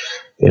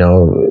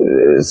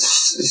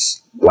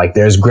 like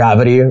there's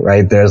gravity,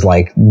 right? There's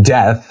like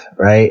death,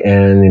 right?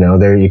 And,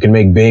 there you can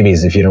make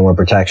babies if you don't wear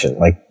protection.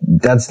 Like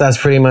that's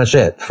pretty much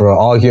it for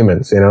all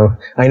humans,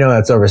 I know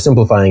that's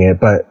oversimplifying it,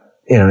 but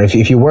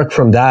if you work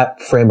from that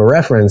frame of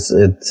reference,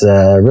 it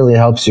really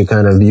helps you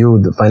kind of view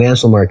the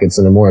financial markets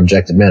in a more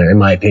objective manner, in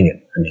my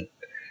opinion.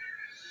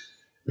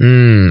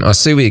 I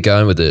see where you're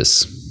going with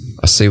this.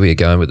 I see where you're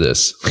going with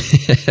this.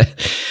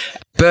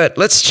 But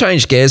let's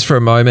change gears for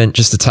a moment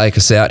just to take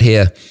us out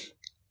here.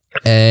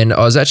 And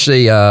I was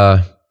actually,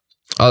 I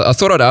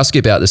thought I'd ask you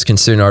about this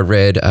considering I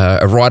read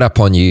a write-up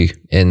on you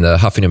in the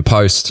Huffington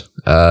Post,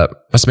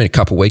 must have been a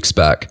couple of weeks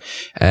back.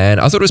 And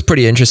I thought it was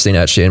pretty interesting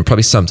actually, and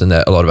probably something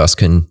that a lot of us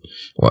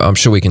I'm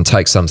sure we can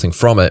take something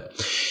from it.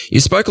 You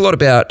spoke a lot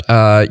about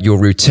your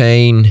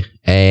routine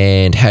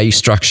and how you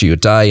structure your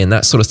day and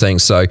that sort of thing.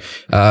 So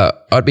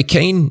I'd be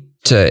keen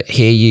to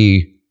hear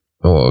you,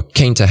 or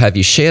keen to have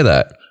you share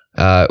that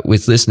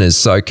with listeners.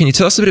 So can you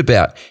tell us a bit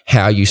about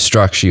how you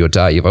structure your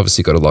day? You've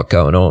obviously got a lot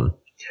going on.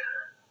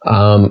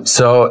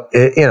 So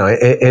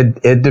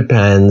it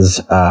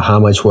depends how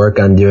much work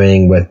I'm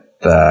doing with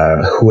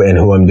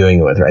who I'm doing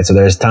it with, right? So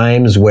there's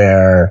times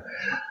where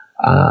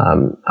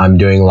I'm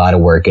doing a lot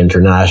of work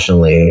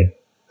internationally,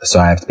 so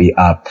I have to be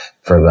up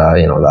for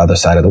the other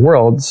side of the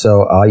world.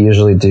 So I'll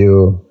usually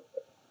do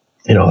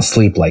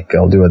sleep, like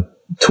I'll do a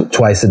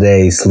twice a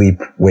day sleep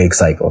wake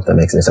cycle, if that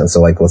makes any sense. So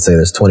like, let's say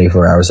there's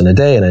 24 hours in a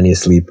day and I need to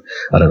sleep,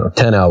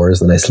 10 hours,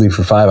 then I sleep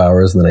for 5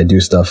 hours, and then I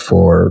do stuff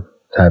for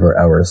however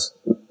hours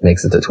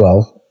makes it to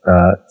 12,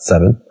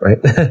 7, right?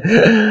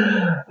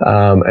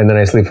 And then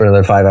I sleep for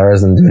another 5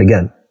 hours and do it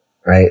again,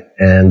 right?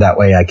 And that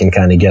way I can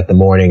kind of get the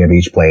morning of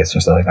each place or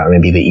something like that,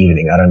 maybe the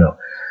evening, I don't know.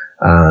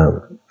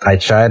 I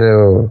try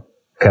to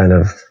kind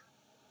of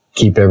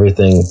keep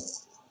everything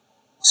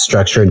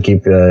structured,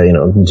 keep,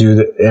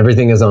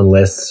 everything is on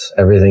lists,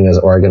 everything is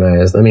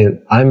organized. I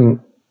mean,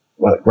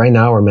 right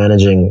now we're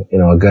managing,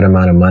 a good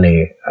amount of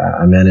money.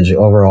 I'm managing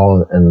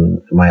overall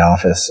in my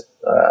office,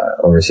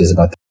 overseas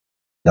about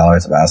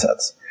 $1,000 of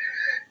assets.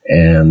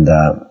 And,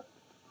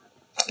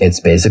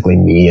 it's basically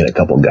me and a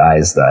couple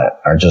guys that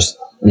are just,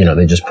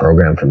 they just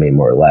program for me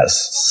more or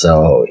less.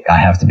 So I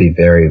have to be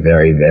very,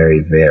 very, very,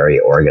 very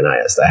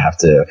organized. I have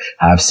to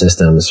have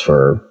systems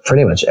for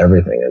pretty much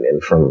everything. I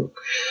mean, from,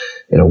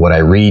 what I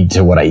read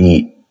to what I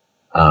eat.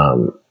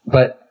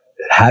 But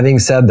having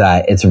said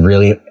that, it's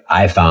really,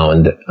 I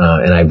found,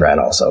 and I've read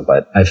also,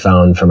 but I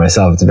found for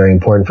myself, it's very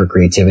important for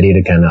creativity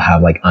to kind of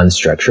have like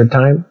unstructured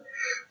time.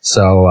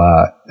 So,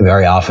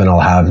 very often I'll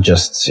have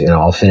just,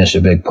 I'll finish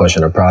a big push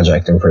on a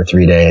project, and for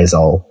 3 days,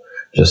 I'll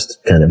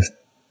just kind of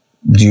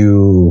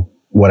do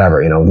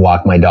whatever,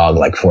 walk my dog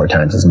like 4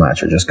 times as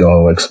much, or just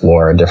go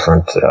explore a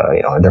different,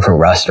 a different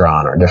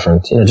restaurant, or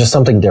different, just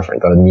something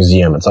different, go to the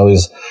museum. It's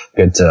always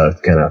good to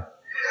kind of,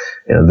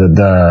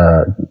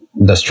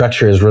 the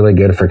structure is really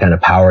good for kind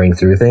of powering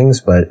through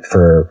things, but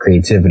for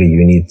creativity,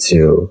 you need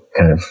to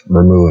kind of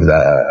remove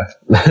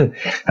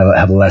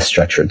have less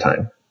structured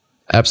time.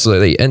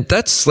 Absolutely. And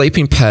that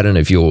sleeping pattern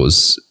of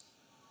yours,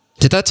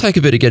 did that take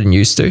a bit of getting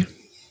used to?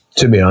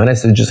 To be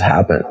honest, it just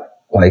happened.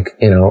 Like,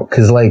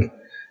 cause like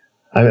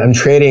I'm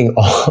trading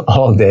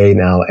all day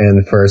now.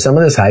 And for some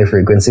of this high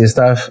frequency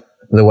stuff,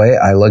 the way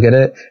I look at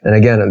it, and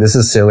again, this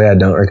is silly. I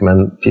don't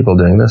recommend people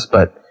doing this,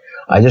 but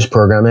I just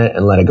program it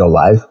and let it go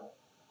live.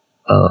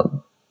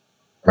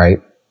 Right.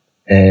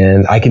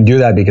 And I can do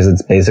that because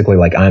it's basically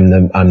like I'm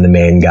the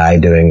main guy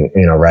doing,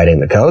 writing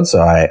the code. So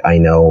I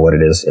know what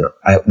it is.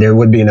 There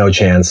would be no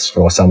chance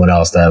for someone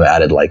else to have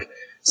added like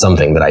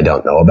something that I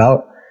don't know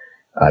about.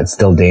 It's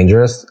still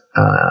dangerous.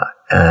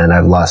 And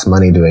I've lost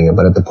money doing it.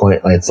 But at the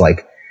point, it's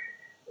like,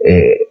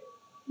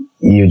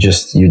 you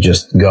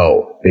just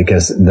go,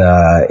 because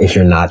if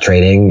you're not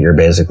trading, you're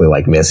basically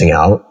like missing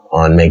out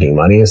on making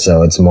money.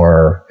 So it's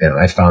more,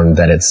 I found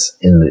that it's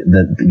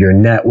your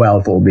net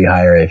wealth will be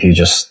higher if you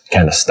just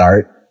kind of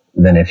start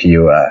than if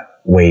you,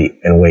 wait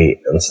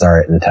and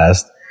start and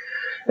test.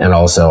 And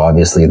also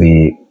obviously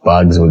the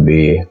bugs would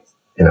be,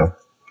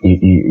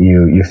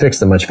 you fix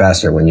them much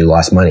faster when you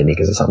lost money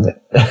because of something.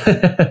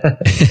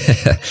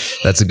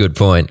 That's a good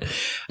point.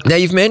 Now,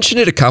 you've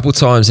mentioned it a couple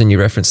times and you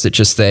referenced it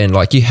just then,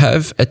 like you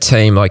have a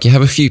team, like you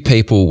have a few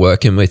people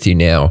working with you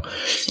now.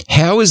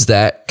 How has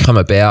that come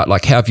about?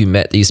 Like, how have you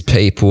met these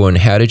people and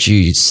how did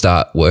you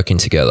start working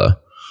together?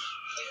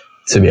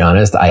 To be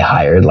honest, I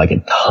hired like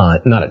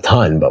not a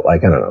ton, but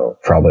like, I don't know,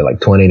 probably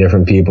like 20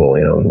 different people,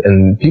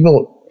 and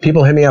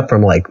people hit me up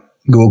from like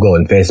Google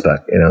and Facebook,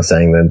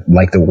 saying that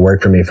like to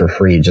work for me for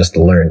free just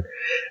to learn.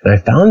 And I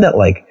found that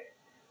like,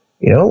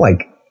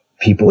 like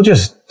people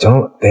just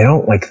they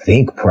don't like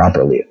think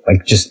properly.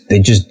 Like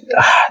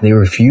they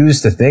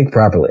refuse to think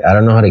properly. I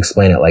don't know how to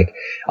explain it. Like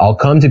I'll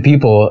come to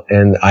people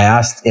and I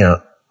ask,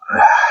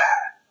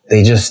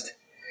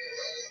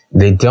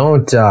 they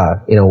don't,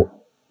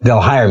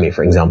 they'll hire me,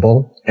 for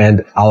example,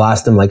 and I'll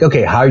ask them like,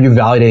 okay, how are you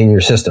validating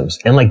your systems?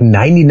 And like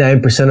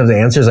 99% of the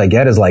answers I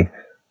get is like,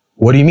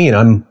 what do you mean?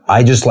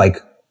 I just like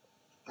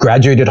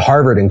graduated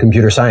Harvard in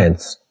computer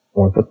science.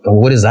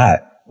 What is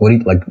that?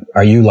 Like,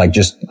 are you like,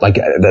 just like,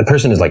 that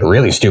person is like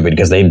really stupid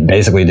because they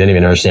basically didn't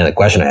even understand the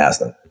question I asked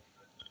them.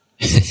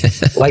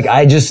 Like,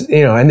 I just,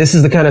 and this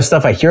is the kind of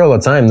stuff I hear all the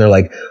time. They're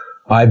like,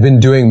 I've been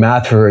doing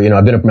math for,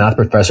 I've been a math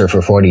professor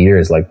for 40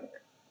 years. Like,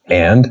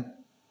 and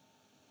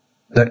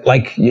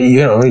like,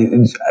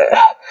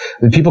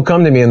 people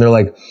come to me and they're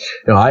like,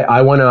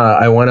 I want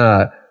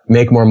to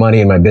make more money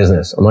in my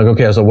business. I'm like,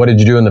 okay, so what did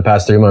you do in the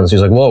past 3 months?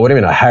 He's like, well, what do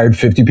you mean? I hired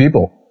 50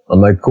 people.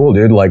 I'm like, cool,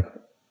 dude. Like,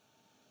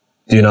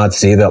 do you not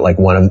see that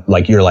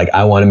you're like,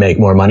 I want to make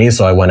more money.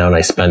 So I went out and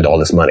I spent all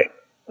this money.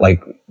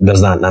 Like,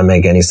 does that not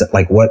make any sense?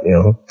 Like, what,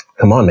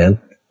 come on, man.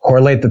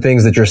 Correlate the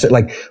things that you're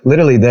like,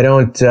 literally, they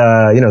don't,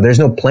 there's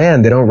no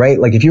plan. They don't write.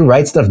 Like, if you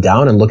write stuff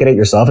down and look at it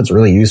yourself, it's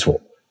really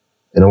useful.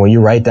 When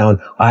you write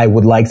down, I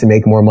would like to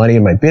make more money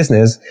in my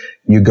business,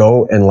 you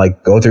go and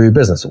go through your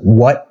business.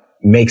 What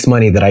makes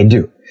money that I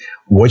do?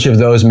 Which of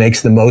those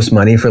makes the most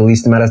money for the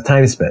least amount of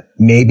time spent?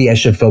 Maybe I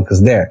should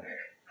focus there.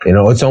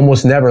 It's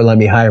almost never let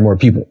me hire more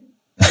people.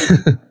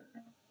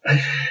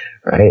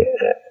 Right?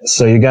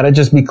 So you got to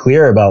just be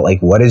clear about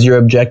what is your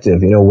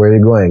objective? Where you're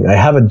going. I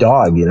have a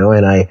dog,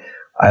 and I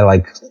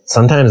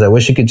sometimes I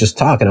wish he could just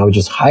talk and I would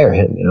just hire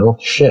him,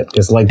 shit.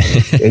 Cause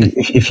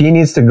if he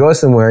needs to go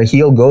somewhere,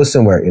 he'll go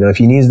somewhere. If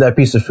he needs that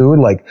piece of food,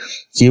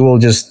 he will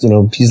just,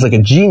 he's like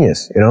a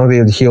genius,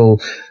 he'll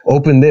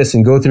open this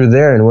and go through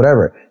there and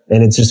whatever.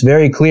 And it's just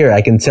very clear.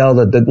 I can tell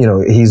that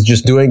he's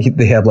just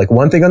they have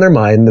one thing on their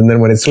mind. And then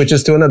when it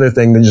switches to another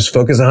thing, they just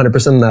focus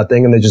 100% on that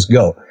thing and they just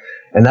go.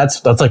 And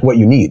that's what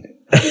you need.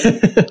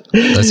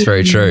 That's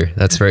very true.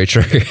 That's very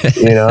true. Cause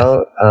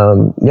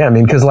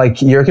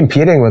you're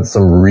competing with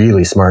some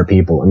really smart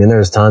people.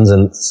 There's tons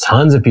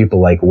of people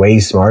way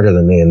smarter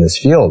than me in this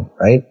field,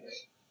 right?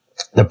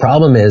 The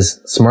problem is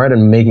smart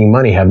and making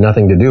money have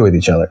nothing to do with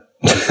each other.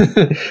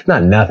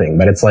 Not nothing,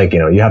 but it's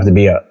you have to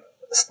be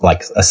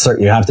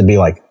you have to be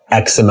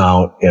X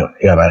amount, you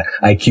have an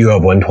IQ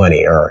of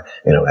 120 or,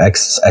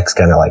 X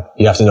kind of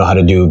you have to know how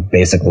to do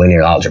basic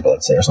linear algebra,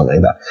 let's say, or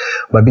something like that.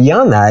 But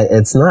beyond that,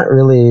 it's not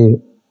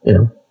really,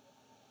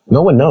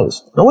 no one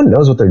knows. No one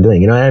knows what they're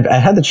doing. I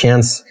had the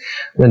chance,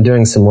 I've been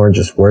doing some more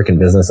just work in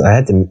business. I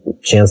had the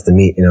chance to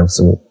meet,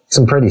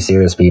 some pretty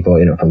serious people,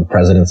 from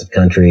presidents of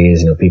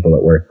countries, people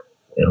that work,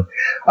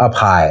 up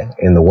high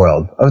in the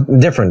world, a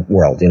different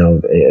world,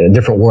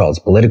 different worlds,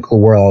 political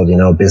world,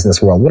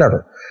 business world,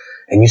 whatever.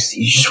 And you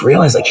just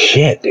realize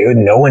shit, dude,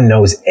 no one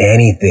knows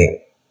anything.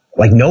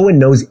 No one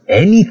knows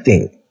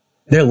anything.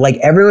 They're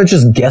everyone's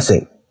just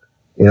guessing.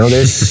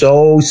 There's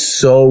so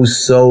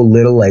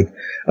little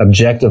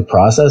objective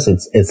process.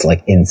 It's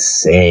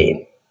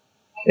insane.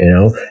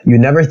 You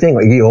never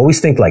think you always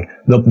think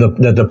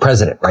the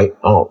president, right?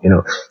 Oh,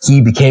 he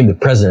became the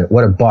president.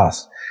 What a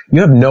boss.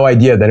 You have no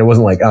idea that it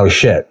wasn't oh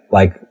shit,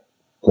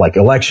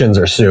 elections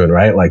are soon,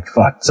 right?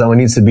 Fuck, someone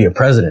needs to be a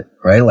president,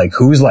 right?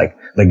 Who's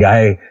the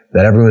guy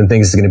that everyone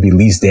thinks is going to be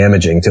least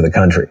damaging to the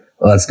country?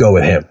 Well, let's go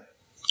with him.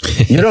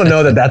 You don't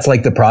know that that's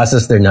the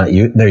process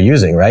they're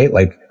using, right?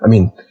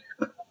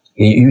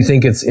 You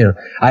think it's,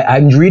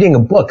 I'm reading a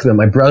book that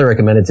my brother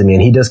recommended to me,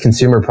 and he does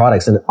consumer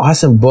products, an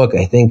awesome book.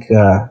 I think,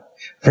 I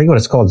forget what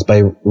it's called. It's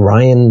by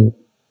Ryan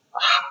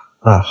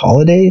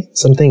Holiday,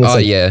 something. It's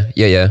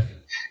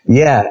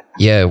Yeah.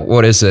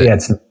 What is it? Yeah.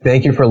 It's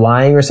Thank You for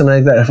Lying or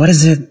something like that. What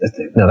is it?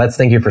 No, that's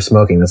Thank You for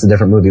Smoking. That's a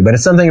different movie, but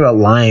it's something about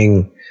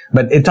lying,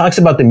 but it talks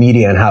about the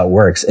media and how it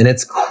works. And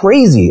it's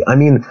crazy.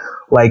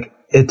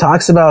 It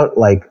talks about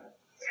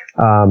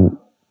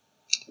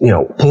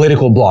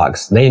political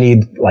blogs. They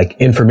need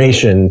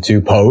information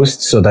to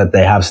post so that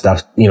they have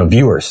stuff,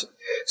 viewers.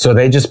 So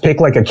they just pick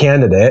a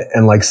candidate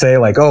and say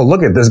oh,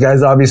 look at this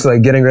guy's obviously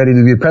getting ready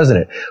to be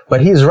president.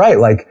 But he's right.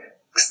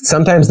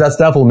 Sometimes that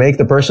stuff will make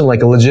the person a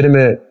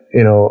legitimate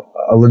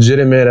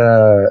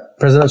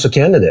presidential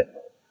candidate.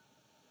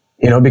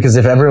 Because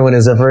if everyone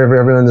is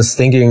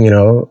thinking,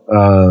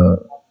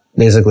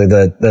 basically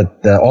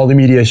that all the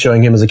media is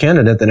showing him as a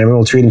candidate, then everyone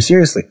will treat him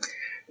seriously.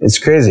 It's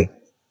crazy.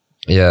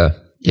 Yeah.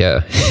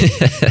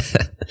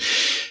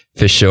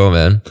 For sure,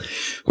 man.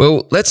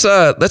 Well, let's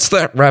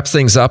wrap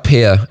things up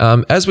here.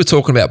 As we're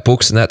talking about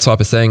books and that type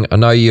of thing, I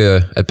know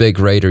you're a big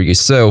reader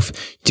yourself.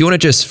 Do you want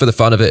to just, for the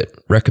fun of it,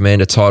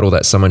 recommend a title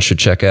that someone should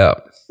check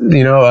out?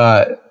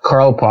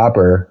 Karl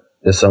Popper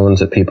is someone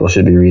that people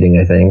should be reading,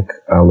 I think,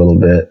 a little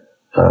bit.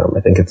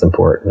 I think it's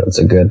important. It's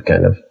a good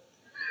kind of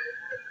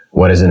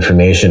what is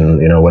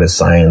information, what is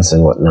science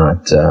and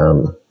whatnot.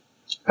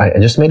 I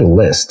just made a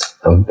list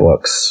of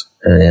books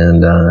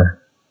and,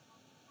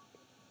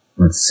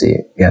 let's see.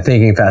 Yeah.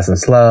 Thinking Fast and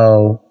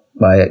Slow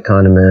by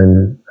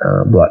Kahneman,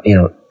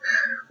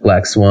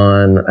 Black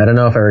Swan. I don't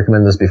know if I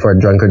recommend this before.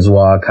 Drunkard's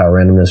Walk, How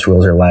Randomness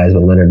Rules Our Lives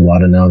by Leonard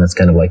Mlodinow. That's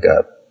kind of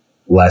a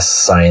less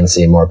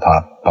sciencey, more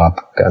pop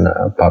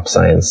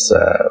science,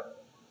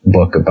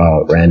 book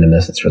about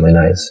randomness. It's really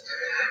nice.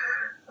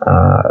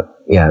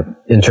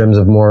 In terms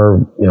of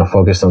more,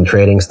 focused on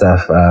trading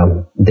stuff,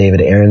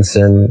 David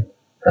Aronson,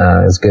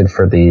 is good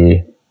for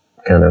the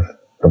kind of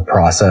the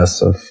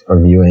process of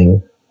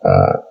viewing,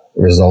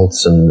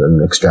 results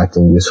and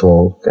extracting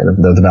useful kind of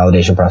the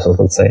validation process,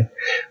 let's say.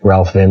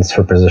 Ralph Vince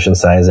for position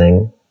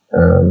sizing.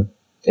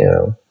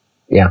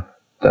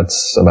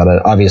 That's about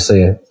it.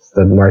 Obviously,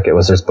 the Market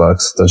Wizards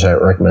books, which I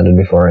recommended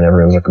before and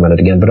everyone's recommended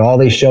again, but all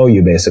they show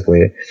you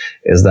basically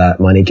is that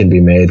money can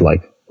be made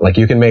like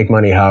you can make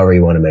money however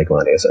you want to make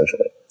money,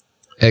 essentially.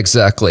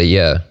 Exactly.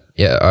 Yeah.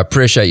 Yeah, I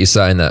appreciate you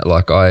saying that.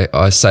 Like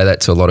I say that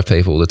to a lot of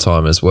people all the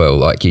time as well.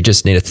 Like you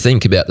just need to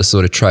think about the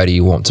sort of trader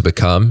you want to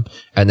become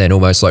and then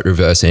almost like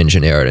reverse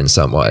engineer it in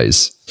some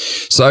ways.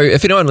 So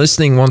if anyone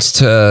listening wants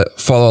to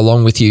follow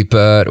along with you,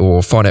 Bert,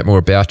 or find out more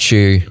about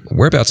you,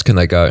 whereabouts can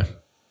they go?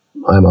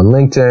 I'm on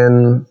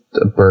LinkedIn,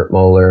 Bert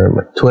Moeller,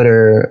 my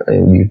Twitter,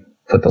 and you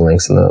put the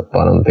links in the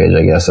bottom of the page,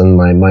 I guess, and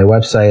my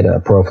website,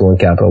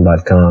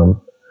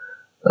 profluentcapital.com.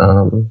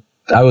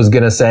 I was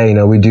going to say, you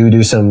know, we've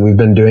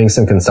been doing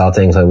some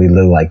consulting. So we've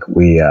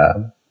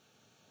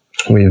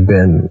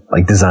been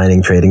like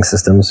designing trading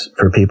systems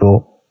for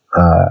people,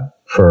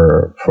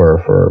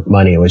 for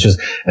money, which is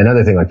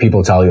another thing. Like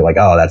people tell you like,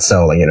 oh, that's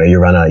so like, you know, you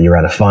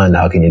run a fund.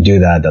 How can you do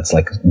that? That's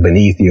like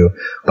beneath you.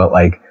 But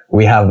like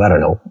we have, I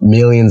don't know,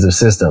 millions of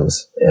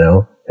systems, you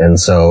know, and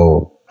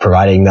so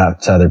providing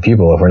that to other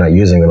people, if we're not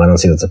using them, I don't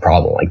see that's a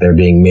problem. Like they're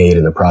being made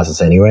in the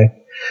process anyway.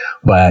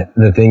 But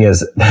the thing is,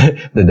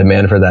 the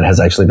demand for that has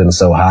actually been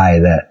so high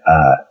that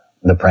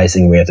the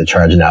pricing we have to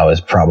charge now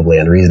is probably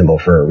unreasonable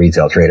for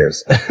retail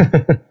traders.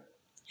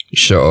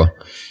 Sure.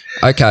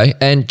 Okay.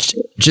 And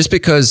just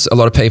because a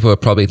lot of people are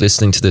probably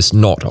listening to this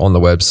not on the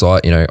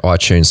website, you know,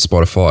 iTunes,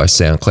 Spotify,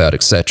 SoundCloud,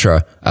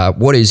 etc.,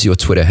 what is your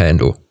Twitter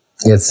handle?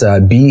 It's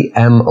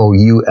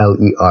BMOULER,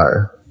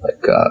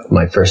 like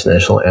my first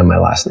initial and my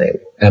last name.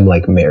 M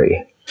like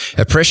Mary.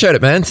 Appreciate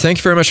it, man. Thank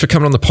you very much for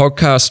coming on the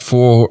podcast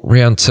for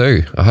round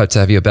 2. I hope to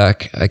have you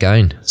back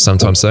again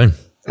sometime soon.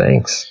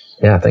 Thanks.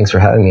 Yeah, thanks for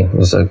having me. It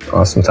was an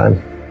awesome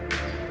time.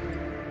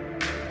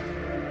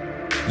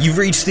 You've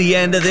reached the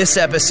end of this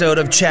episode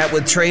of Chat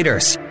with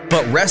Traders.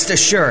 But rest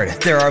assured,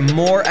 there are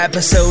more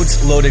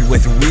episodes loaded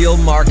with real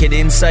market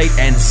insight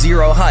and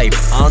zero hype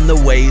on the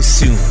way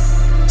soon.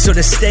 So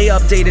to stay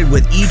updated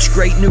with each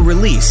great new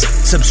release,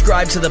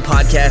 subscribe to the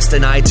podcast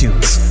in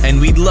iTunes.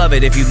 And we'd love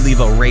it if you'd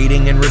leave a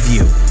rating and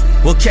review.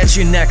 We'll catch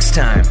you next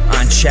time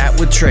on Chat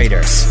with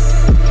Traders.